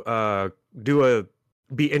to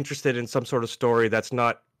be interested in some sort of story that's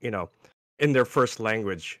not, in their first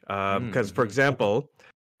language? Because, for Mhm. example,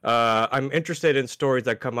 I'm interested in stories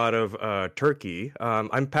that come out of Turkey.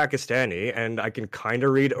 I'm Pakistani, and I can kind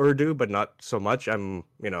of read Urdu, but not so much. I'm,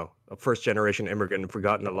 a first-generation immigrant and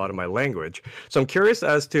forgotten a lot of my language. So I'm curious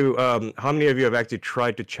as to how many of you have actually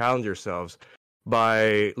tried to challenge yourselves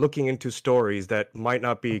by looking into stories that might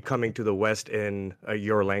not be coming to the West in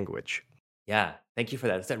your language. Yeah, thank you for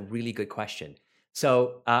that. That's a really good question.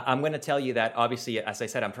 So I'm going to tell you that obviously, as I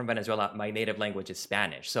said, I'm from Venezuela. My native language is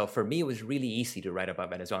Spanish. So for me, it was really easy to write about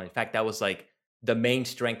Venezuela. In fact, that was like the main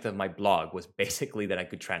strength of my blog was basically that I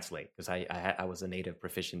could translate because I was a native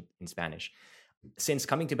proficient in Spanish. Since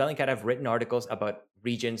coming to Bellingcat, I've written articles about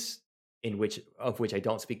regions of which I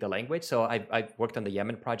don't speak the language. So I worked on the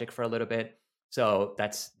Yemen project for a little bit. So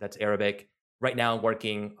that's Arabic. Right now, I'm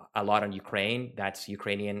working a lot on Ukraine. That's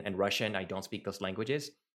Ukrainian and Russian. I don't speak those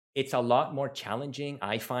languages. It's a lot more challenging,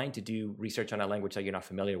 I find, to do research on a language that you're not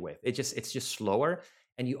familiar with. It's just slower,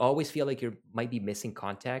 and you always feel like you might be missing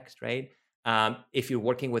context, right? If you're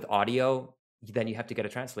working with audio, then you have to get a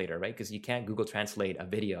translator, right? Because you can't Google Translate a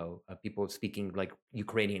video of people speaking like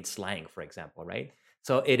Ukrainian slang, for example, right?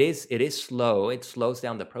 So it is slow. It slows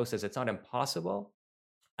down the process. It's not impossible,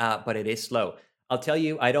 but it is slow. I'll tell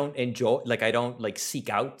you, I don't seek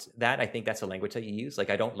out that. I think that's a language that you use. Like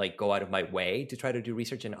I don't like go out of my way to try to do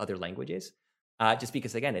research in other languages, just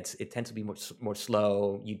because again, it tends to be more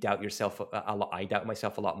slow. You doubt yourself a lot. I doubt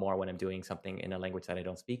myself a lot more when I'm doing something in a language that I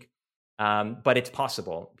don't speak. But it's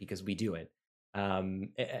possible because we do it.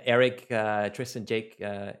 Eric, Tristan, Jake,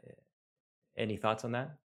 any thoughts on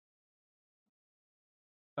that?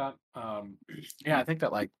 Yeah, I think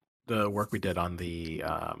that like the work we did on the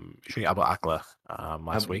shooting Abu Akla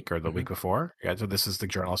last week or the week before. Yeah, so this is the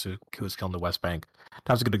journalist who was killed in the West Bank.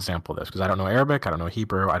 That was a good example of this because I don't know Arabic, I don't know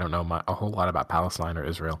Hebrew, I don't know a whole lot about Palestine or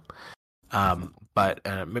Israel. But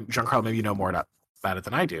Giancarlo, maybe you know more about it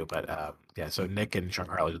than I do. But yeah, so Nick and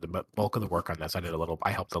Giancarlo did the bulk of the work on this.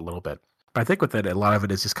 I helped a little bit. But I think with it, a lot of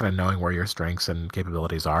it is just kind of knowing where your strengths and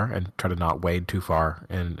capabilities are and try to not wade too far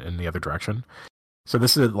in the other direction. So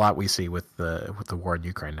this is a lot we see with the war in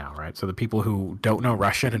Ukraine now, right? So the people who don't know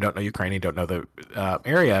Russian and don't know Ukrainian, don't know the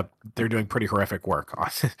area, they're doing pretty horrific work on,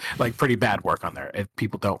 like pretty bad work on there. If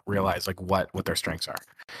people don't realize like what their strengths are.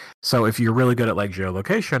 So if you're really good at like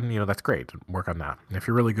geolocation, that's great. Work on that. And if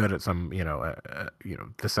you're really good at some,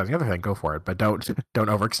 this and the other thing, go for it. But don't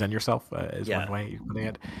overextend yourself. Is one way you put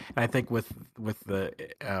it. And I think with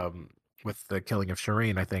the killing of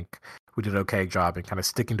Shireen, I think we did an okay job in kind of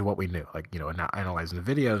sticking to what we knew, like analyzing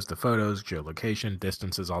the videos, the photos, geolocation,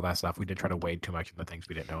 distances, all that stuff. We didn't try to wade too much into things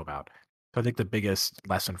we didn't know about. So I think the biggest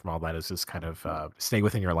lesson from all that is just kind of stay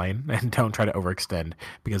within your lane and don't try to overextend,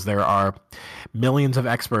 because there are millions of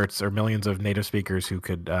experts or millions of native speakers who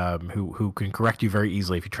could who can correct you very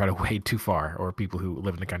easily if you try to wade too far, or people who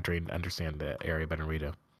live in the country and understand the area better than we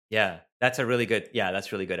do. Yeah, that's really good,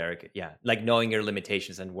 Eric. Yeah, like knowing your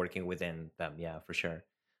limitations and working within them. Yeah, for sure.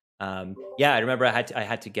 I remember I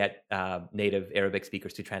had to get native Arabic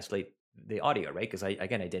speakers to translate the audio, right? Because I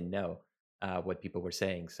didn't know what people were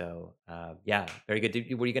saying. So yeah, very good.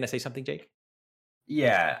 Were you going to say something, Jake?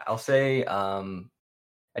 Yeah, I'll say I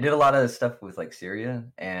did a lot of stuff with like Syria,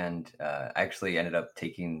 and I actually ended up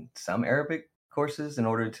taking some Arabic courses in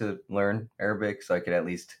order to learn Arabic, so I could at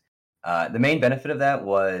least. The main benefit of that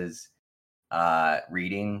was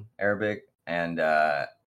reading Arabic, and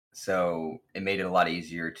so it made it a lot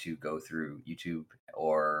easier to go through YouTube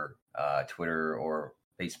or Twitter or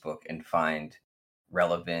Facebook and find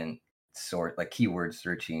relevant like keywords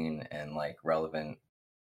searching and like relevant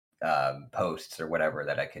posts or whatever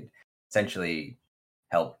that I could essentially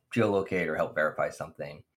help geolocate or help verify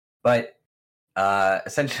something. But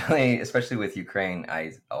Essentially, especially with Ukraine,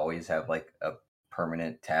 I always have like a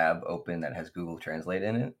permanent tab open that has Google Translate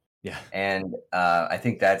in it. Yeah. And I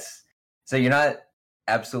think that's so you're not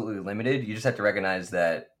absolutely limited. You just have to recognize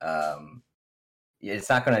that it's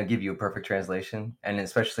not going to give you a perfect translation. And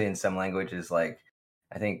especially in some languages, like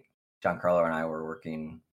I think Giancarlo and I were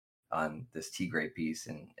working on this Tigray piece,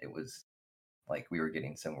 and it was like we were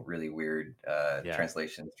getting some really weird Yeah.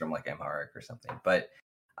 translations from like Amharic or something. But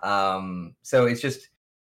so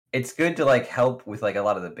it's good to like help with like a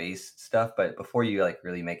lot of the base stuff, but before you like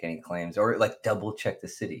really make any claims or like double check the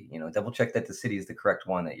city, double check that the city is the correct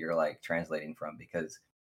one that you're like translating from. Because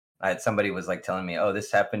I had somebody was like telling me, oh,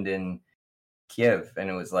 this happened in Kiev, and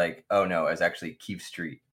it was like, oh no, it was actually Kiev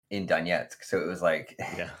Street in Donetsk. So it was like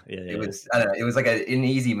Yeah. it was, I don't know, it was like an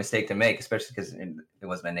easy mistake to make, especially because it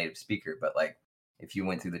wasn't a native speaker. But like if you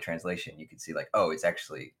went through the translation, you could see like, oh, it's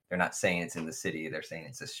actually, they're not saying it's in the city, they're saying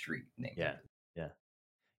it's a street name. Yeah.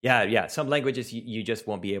 Yeah. Some languages you just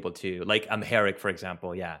won't be able to, like Amharic, for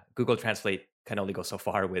example. Yeah, Google Translate can only go so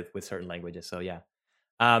far with certain languages. So yeah.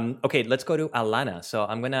 Okay, let's go to Alana. So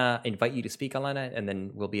I'm gonna invite you to speak, Alana, and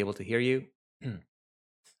then we'll be able to hear you.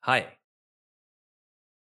 Hi.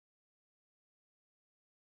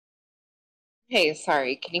 Hey,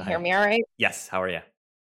 sorry, can you hear Hi. me all right? Yes. How are you?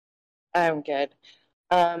 I'm good.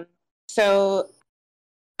 So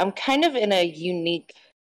I'm kind of in a unique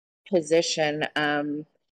position.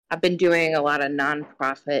 I've been doing a lot of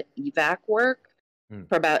nonprofit evac work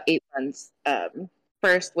for about 8 months.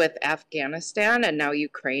 First with Afghanistan and now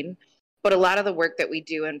Ukraine. But a lot of the work that we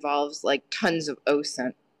do involves like tons of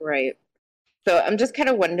OSINT, right? So I'm just kind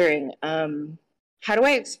of wondering, how do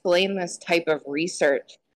I explain this type of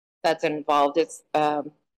research that's involved? It's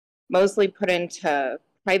mostly put into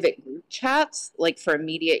private group chats, like for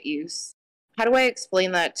immediate use. How do I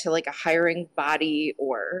explain that to like a hiring body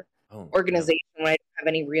or organization when I don't have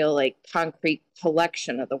any real like concrete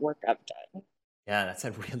collection of the work I've done? Yeah, that's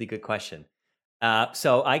a really good question.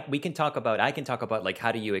 So I can talk about like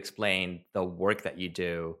how do you explain the work that you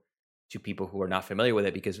do to people who are not familiar with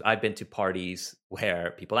it, because I've been to parties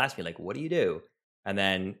where people ask me like, what do you do? And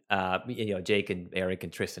then Jake and Eric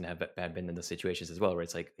and Tristan have been in the situations as well where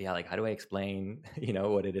it's like, yeah, like how do I explain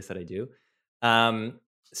what it is that I do?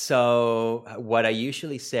 So what I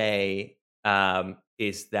usually say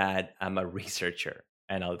is that I'm a researcher,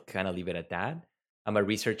 and I'll kind of leave it at that. I'm a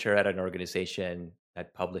researcher at an organization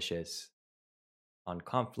that publishes on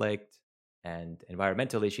conflict and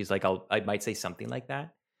environmental issues. Like I might say something like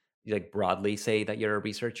that. You like broadly say that you're a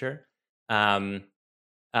researcher. Um,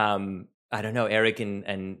 I don't know, Eric,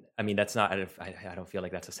 and I mean that's not. I don't feel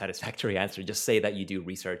like that's a satisfactory answer. Just say that you do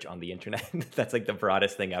research on the internet. That's like the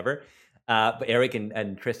broadest thing ever. But Eric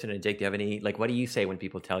and Tristan and Jake, do you have any like? What do you say when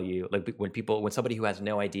people tell you like when somebody who has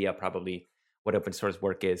no idea probably what open source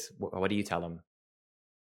work is? What do you tell them?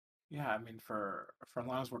 Yeah, I mean, for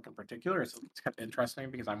Lana's work in particular, it's kind of interesting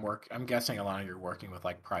because I'm guessing a lot of you're working with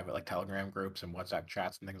like private like Telegram groups and WhatsApp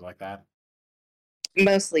chats and things like that.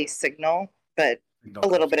 Mostly Signal, but Signal a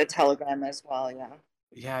little groups. bit of Telegram as well, yeah.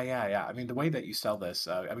 Yeah. I mean, the way that you sell this,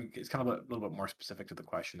 I mean, it's kind of a little bit more specific to the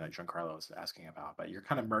question that Giancarlo was asking about, but you're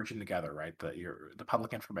kind of merging together, right? The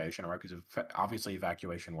public information, right? Because obviously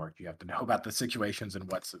evacuation work, you have to know about the situations and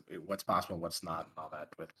what's possible, what's not, and all that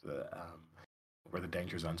with the where the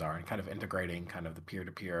danger zones are, and kind of integrating kind of the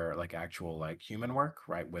peer-to-peer like actual like human work,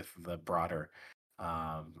 right, with the broader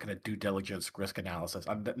kind of due diligence, risk analysis.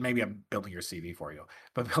 Maybe I'm building your CV for you,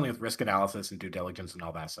 but building with risk analysis and due diligence and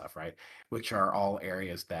all that stuff, right? Which are all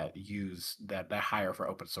areas that hire for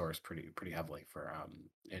open source pretty heavily for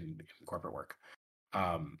in corporate work.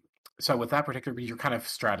 So with that particular, you're kind of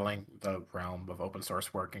straddling the realm of open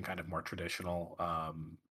source work and kind of more traditional,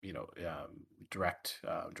 direct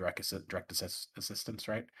assistance,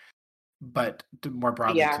 right? But more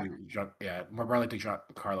broadly Yeah. to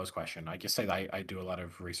Carlos' question, I just say that I do a lot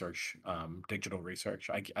of research, digital research.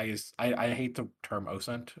 I hate the term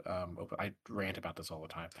OSINT. I rant about this all the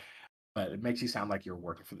time, but it makes you sound like you're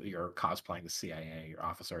working you're cosplaying the CIA or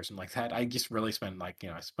officer or something like that. I just really spend I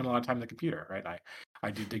spend a lot of time on the computer, right?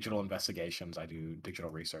 I do digital investigations. I do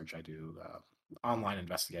digital research. I do online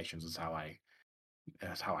investigations.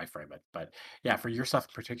 That's how I frame it. But yeah, for your stuff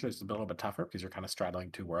in particular, it's a little bit tougher because you're kind of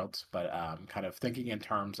straddling two worlds. But kind of thinking in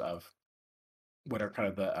terms of what are kind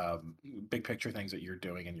of the big picture things that you're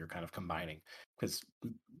doing and you're kind of combining, because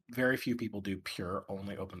very few people do pure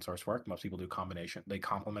only open source work. Most people do combination. They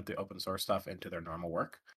complement the open source stuff into their normal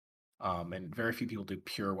work. And very few people do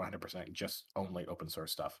pure 100% just only open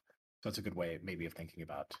source stuff. So that's a good way maybe of thinking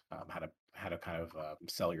about how to kind of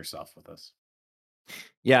sell yourself with this.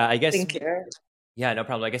 Yeah, I guess Thank you. Yeah, no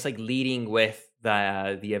problem. I guess like leading with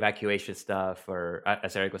the evacuation stuff, or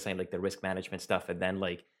as Eric was saying, like the risk management stuff, and then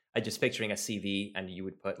like I just picturing a CV, and you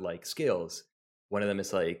would put like skills. One of them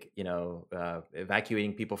is like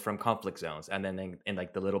evacuating people from conflict zones, and then in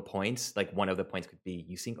like the little points, like one of the points could be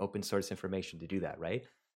using open source information to do that, right?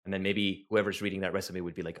 And then maybe whoever's reading that resume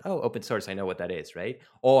would be like, oh, open source, I know what that is, right?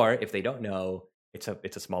 Or if they don't know, it's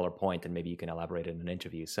a smaller point, and maybe you can elaborate in an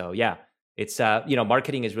interview. So yeah, it's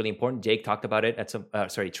marketing is really important. Jake talked about it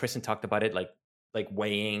Tristan talked about it, like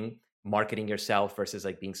weighing marketing yourself versus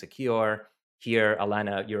like being secure. Here,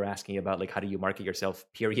 Alana, you're asking about like how do you market yourself,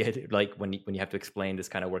 period. Like when you have to explain this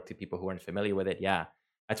kind of work to people who aren't familiar with it. Yeah,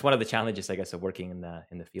 that's one of the challenges, I guess, of working in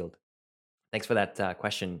the field. Thanks for that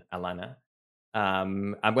question, Alana.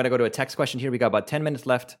 I'm going to go to a text question here. We got about 10 minutes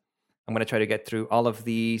left. I'm going to try to get through all of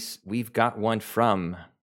these. We've got one from,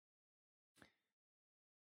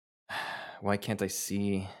 why can't I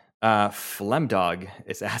see? Flemdog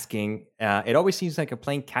is asking, it always seems like I'm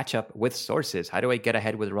playing catch up with sources. How do I get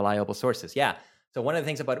ahead with reliable sources? Yeah. So one of the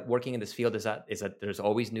things about working in this field is that there's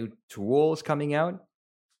always new tools coming out.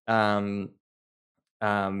 And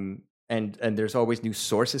there's always new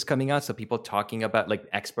sources coming out. So people talking about, like,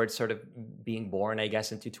 experts sort of being born, I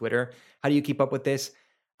guess, into Twitter. How do you keep up with this?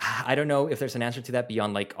 I don't know if there's an answer to that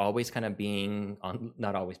beyond like always kind of being on,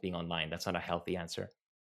 not always being online. That's not a healthy answer.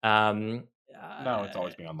 No, it's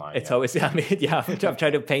always being online. It's always, I mean, yeah, I'm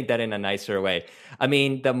trying to paint that in a nicer way. I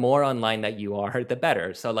mean, the more online that you are, the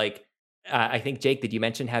better. So like, I think, Jake, did you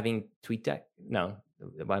mention having TweetDeck? No,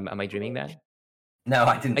 am I dreaming that? No,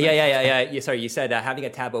 I didn't. Yeah. Sorry, you said having a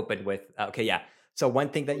tab open with, okay, yeah. So one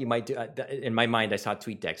thing that you might do, in my mind, I saw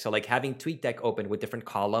TweetDeck. So like having TweetDeck open with different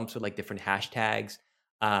columns with like different hashtags,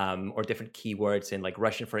 or different keywords in like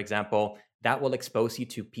Russian, for example, that will expose you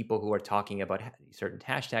to people who are talking about certain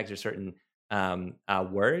hashtags or certain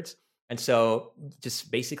words. And so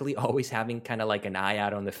just basically always having kind of like an eye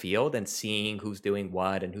out on the field and seeing who's doing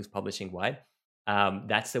what and who's publishing what.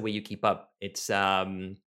 That's the way you keep up. It's a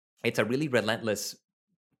really relentless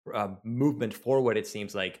movement forward. It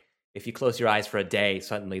seems like if you close your eyes for a day,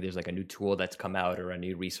 suddenly there's like a new tool that's come out or a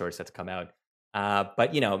new resource that's come out.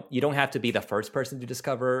 But you don't have to be the first person to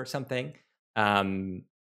discover something.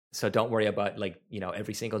 So don't worry about like,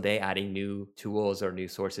 every single day adding new tools or new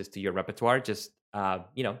sources to your repertoire. Just,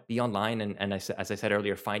 be online and as I said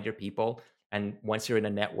earlier, find your people. And once you're in a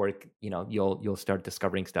network, you'll start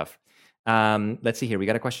discovering stuff. Let's see here. We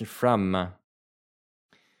got a question from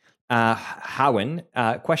Howen.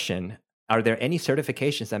 Question: are there any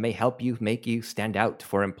certifications that may help you make you stand out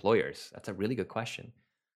for employers? That's a really good question.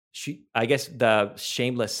 I guess the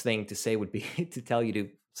shameless thing to say would be to tell you to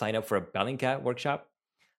sign up for a Bellingcat workshop.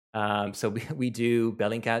 So we do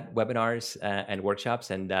Bellingcat webinars and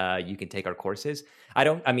workshops, and you can take our courses. I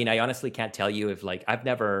honestly can't tell you if like I've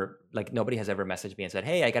never, like, nobody has ever messaged me and said,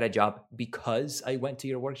 hey, I got a job because I went to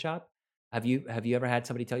your workshop. Have you ever had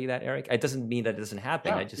somebody tell you that, Eric? It doesn't mean that it doesn't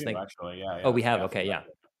happen. Yeah, I just think actually, yeah. Oh, we have. Yeah, Okay, yeah.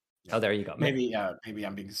 yeah. Oh, there you go. Maybe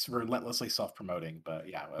I'm being relentlessly self-promoting, but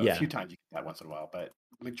a few times you get that once in a while. But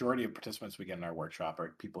majority of participants we get in our workshop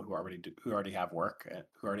are people who already have work,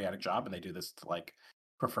 who already had a job, and they do this to like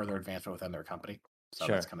for further advancement within their company. So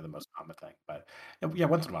Sure. that's kind of the most common thing. But yeah,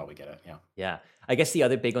 once in a while we get it. Yeah. Yeah. I guess the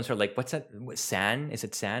other big ones are like, what's that? SAN? Is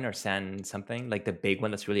it SAN or SAN something? Like the big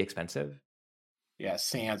one that's really expensive? Yeah,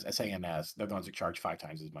 SANS, SANS. They're the ones who charge 5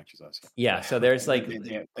 times as much as us. Yeah. So there's like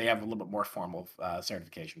they have a little bit more formal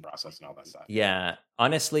certification process and all that stuff. Yeah.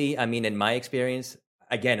 Honestly, I mean, in my experience,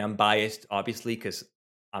 again, I'm biased, obviously, because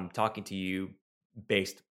I'm talking to you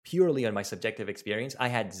based purely on my subjective experience. I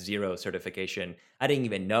had 0 certification. I didn't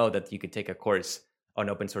even know that you could take a course on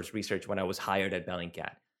open source research when I was hired at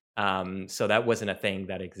Bellingcat. So that wasn't a thing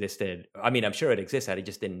that existed. I mean, I'm sure it existed. I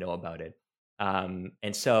just didn't know about it.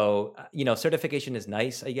 And so, certification is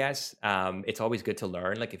nice, I guess. It's always good to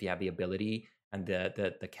learn. Like if you have the ability and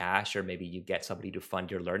the cash, or maybe you get somebody to fund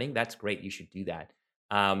your learning, that's great. You should do that.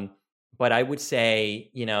 But I would say,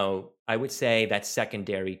 that's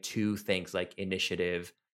secondary to things like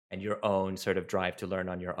initiative and your own sort of drive to learn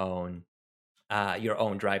on your own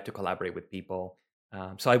drive to collaborate with people.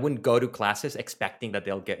 So I wouldn't go to classes expecting that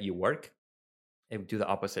they'll get you work. I would do the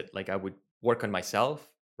opposite. Like I would work on myself,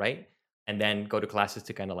 right? And then go to classes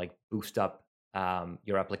to kind of like boost up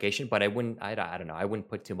your application. But I don't know. I wouldn't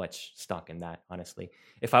put too much stock in that, honestly.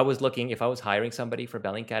 If I was hiring somebody for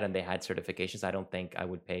Bellingcat and they had certifications, I don't think I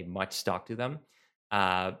would pay much stock to them.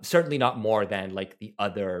 Certainly not more than like the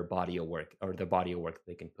other body of work or the body of work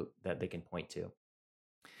that they can point to.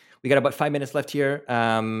 We got about 5 minutes left here.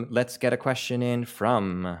 Let's get a question in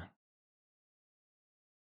from.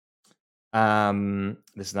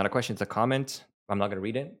 This is not a question; it's a comment. I'm not going to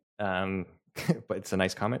read it, but it's a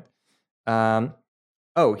nice comment.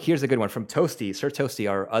 Oh, here's a good one from Toasty, Sir Toasty,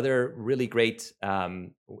 our other really great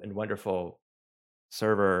and wonderful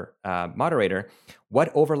server moderator.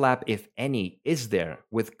 What overlap, if any, is there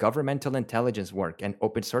with governmental intelligence work and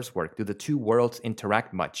open source work? Do the two worlds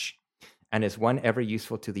interact much? And is one ever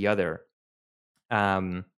useful to the other?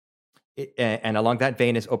 And along that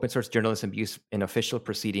vein, is open source journalism used in official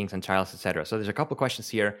proceedings and trials, etc.? So there's a couple of questions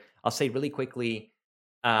here. I'll say really quickly.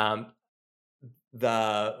 One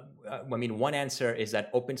answer is that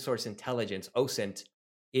open source intelligence, OSINT,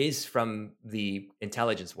 is from the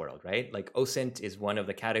intelligence world, right? Like OSINT is one of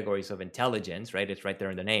the categories of intelligence, right? It's right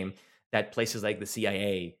there in the name that places like the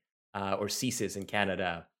CIA or CSIS in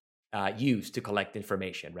Canada use to collect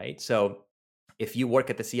information, right? So if you work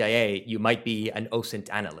at the CIA, you might be an OSINT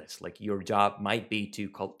analyst. Like your job might be to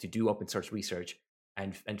do open source research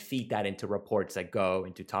and feed that into reports that go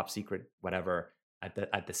into top secret whatever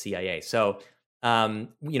at the CIA. So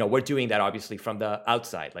we're doing that obviously from the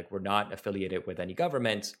outside. Like we're not affiliated with any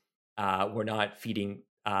government. We're not feeding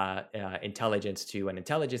intelligence to an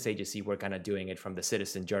intelligence agency. We're kind of doing it from the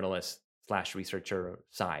citizen journalist / researcher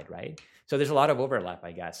side, right? So there's a lot of overlap,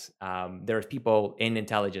 I guess. There's people in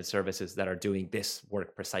intelligence services that are doing this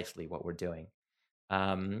work precisely what we're doing.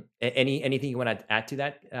 Anything you want to add to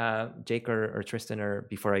that, Jake or Tristan, or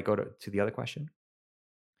before I go to the other question?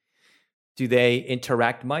 Do they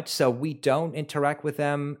interact much? So we don't interact with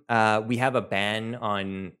them. We have a ban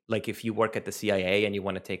on, like, if you work at the CIA and you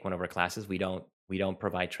want to take one of our classes, we don't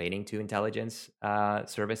provide training to intelligence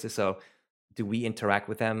services. So do we interact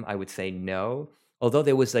with them? I would say no. Although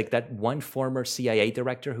there was like that one former CIA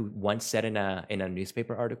director who once said in a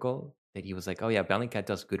newspaper article that he was like, "Oh yeah, Bellingcat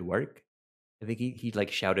does good work." I think he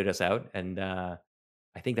like shouted us out, and I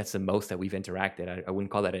think that's the most that we've interacted. I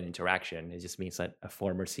wouldn't call that an interaction. It just means that a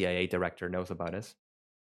former CIA director knows about us.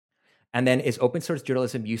 And then, is open source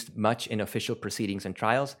journalism used much in official proceedings and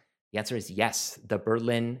trials? The answer is yes. The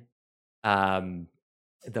Berlin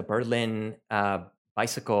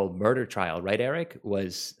bicycle murder trial, right, Eric,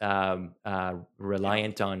 was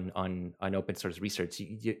reliant on open source research.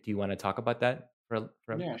 Do you want to talk about that for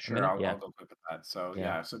Yeah, a sure. minute? I'll go quick with that. So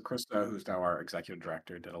Yeah. so Krista, who's now our executive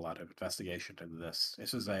director, did a lot of investigation into this.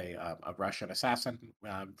 This is a Russian assassin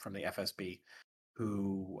from the FSB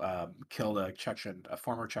who killed a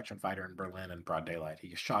former Chechen fighter in Berlin in broad daylight.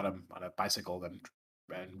 He shot him on a bicycle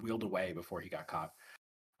and wheeled away before he got caught.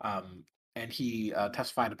 And he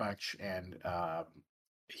testified a bunch, and a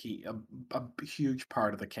huge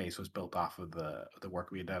part of the case was built off of the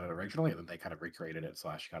work we had done originally, and then they kind of recreated it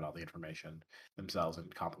 / got all the information themselves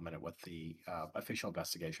and complemented with the official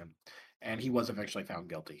investigation. And he was eventually found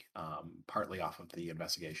guilty, partly off of the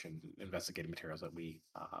investigative materials that we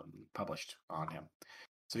published on him.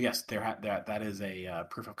 So yes, that is a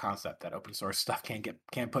proof of concept that open source stuff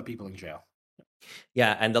can't put people in jail.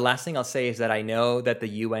 Yeah, and the last thing I'll say is that I know that the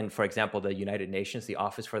UN, for example, the United Nations, the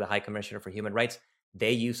Office for the High Commissioner for Human Rights,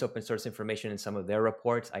 they use open source information in some of their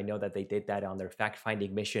reports. I know that they did that on their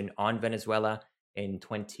fact-finding mission on Venezuela in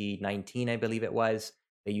 2019, I believe it was.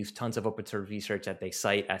 They use tons of open source research that they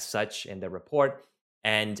cite as such in their report.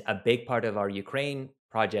 And a big part of our Ukraine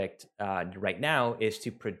project right now is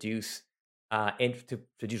to produce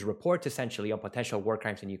reports essentially on potential war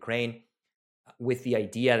crimes in Ukraine, with the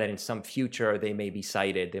idea that in some future they may be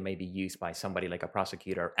cited, they may be used by somebody like a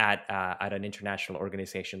prosecutor at an international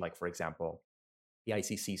organization, like, for example, the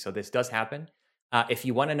ICC. So this does happen. If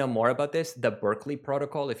you want to know more about this, the Berkeley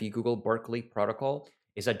Protocol, if you Google Berkeley Protocol,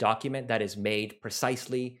 is a document that is made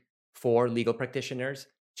precisely for legal practitioners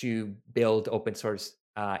to build open source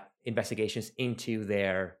investigations into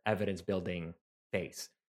their evidence building phase.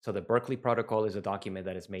 So the Berkeley Protocol is a document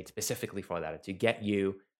that is made specifically for that, to get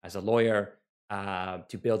you as a lawyer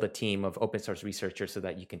to build a team of open source researchers so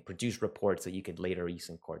that you can produce reports that you can later use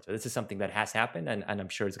in court. So this is something that has happened, and I'm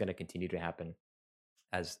sure it's going to continue to happen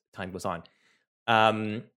as time goes on.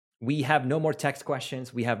 We have no more text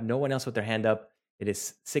questions. We have no one else with their hand up. It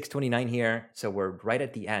is 6:29 here, so we're right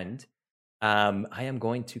at the end. I am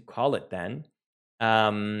going to call it then.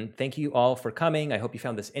 Thank you all for coming. I hope you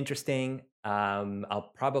found this interesting.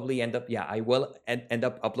 I'll probably I will end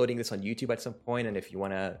up uploading this on YouTube at some point, and if you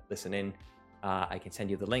want to listen in, I can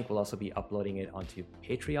send you the link. We'll also be uploading it onto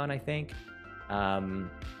Patreon, I think.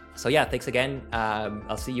 So yeah, thanks again.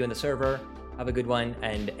 I'll see you in the server. Have a good one.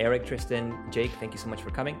 And Eric, Tristan, Jake, thank you so much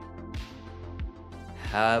for coming.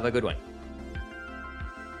 Have a good one.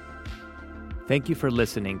 Thank you for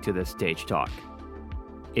listening to this Stage Talk.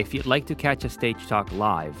 If you'd like to catch a Stage Talk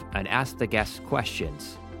live and ask the guests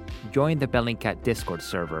questions, join the Bellingcat Discord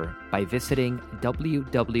server by visiting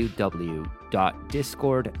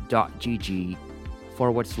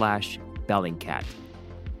www.discord.gg/Bellingcat.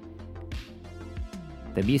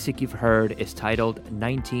 The music you've heard is titled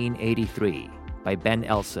 1983 by Ben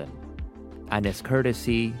Elson and is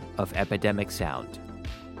courtesy of Epidemic Sound.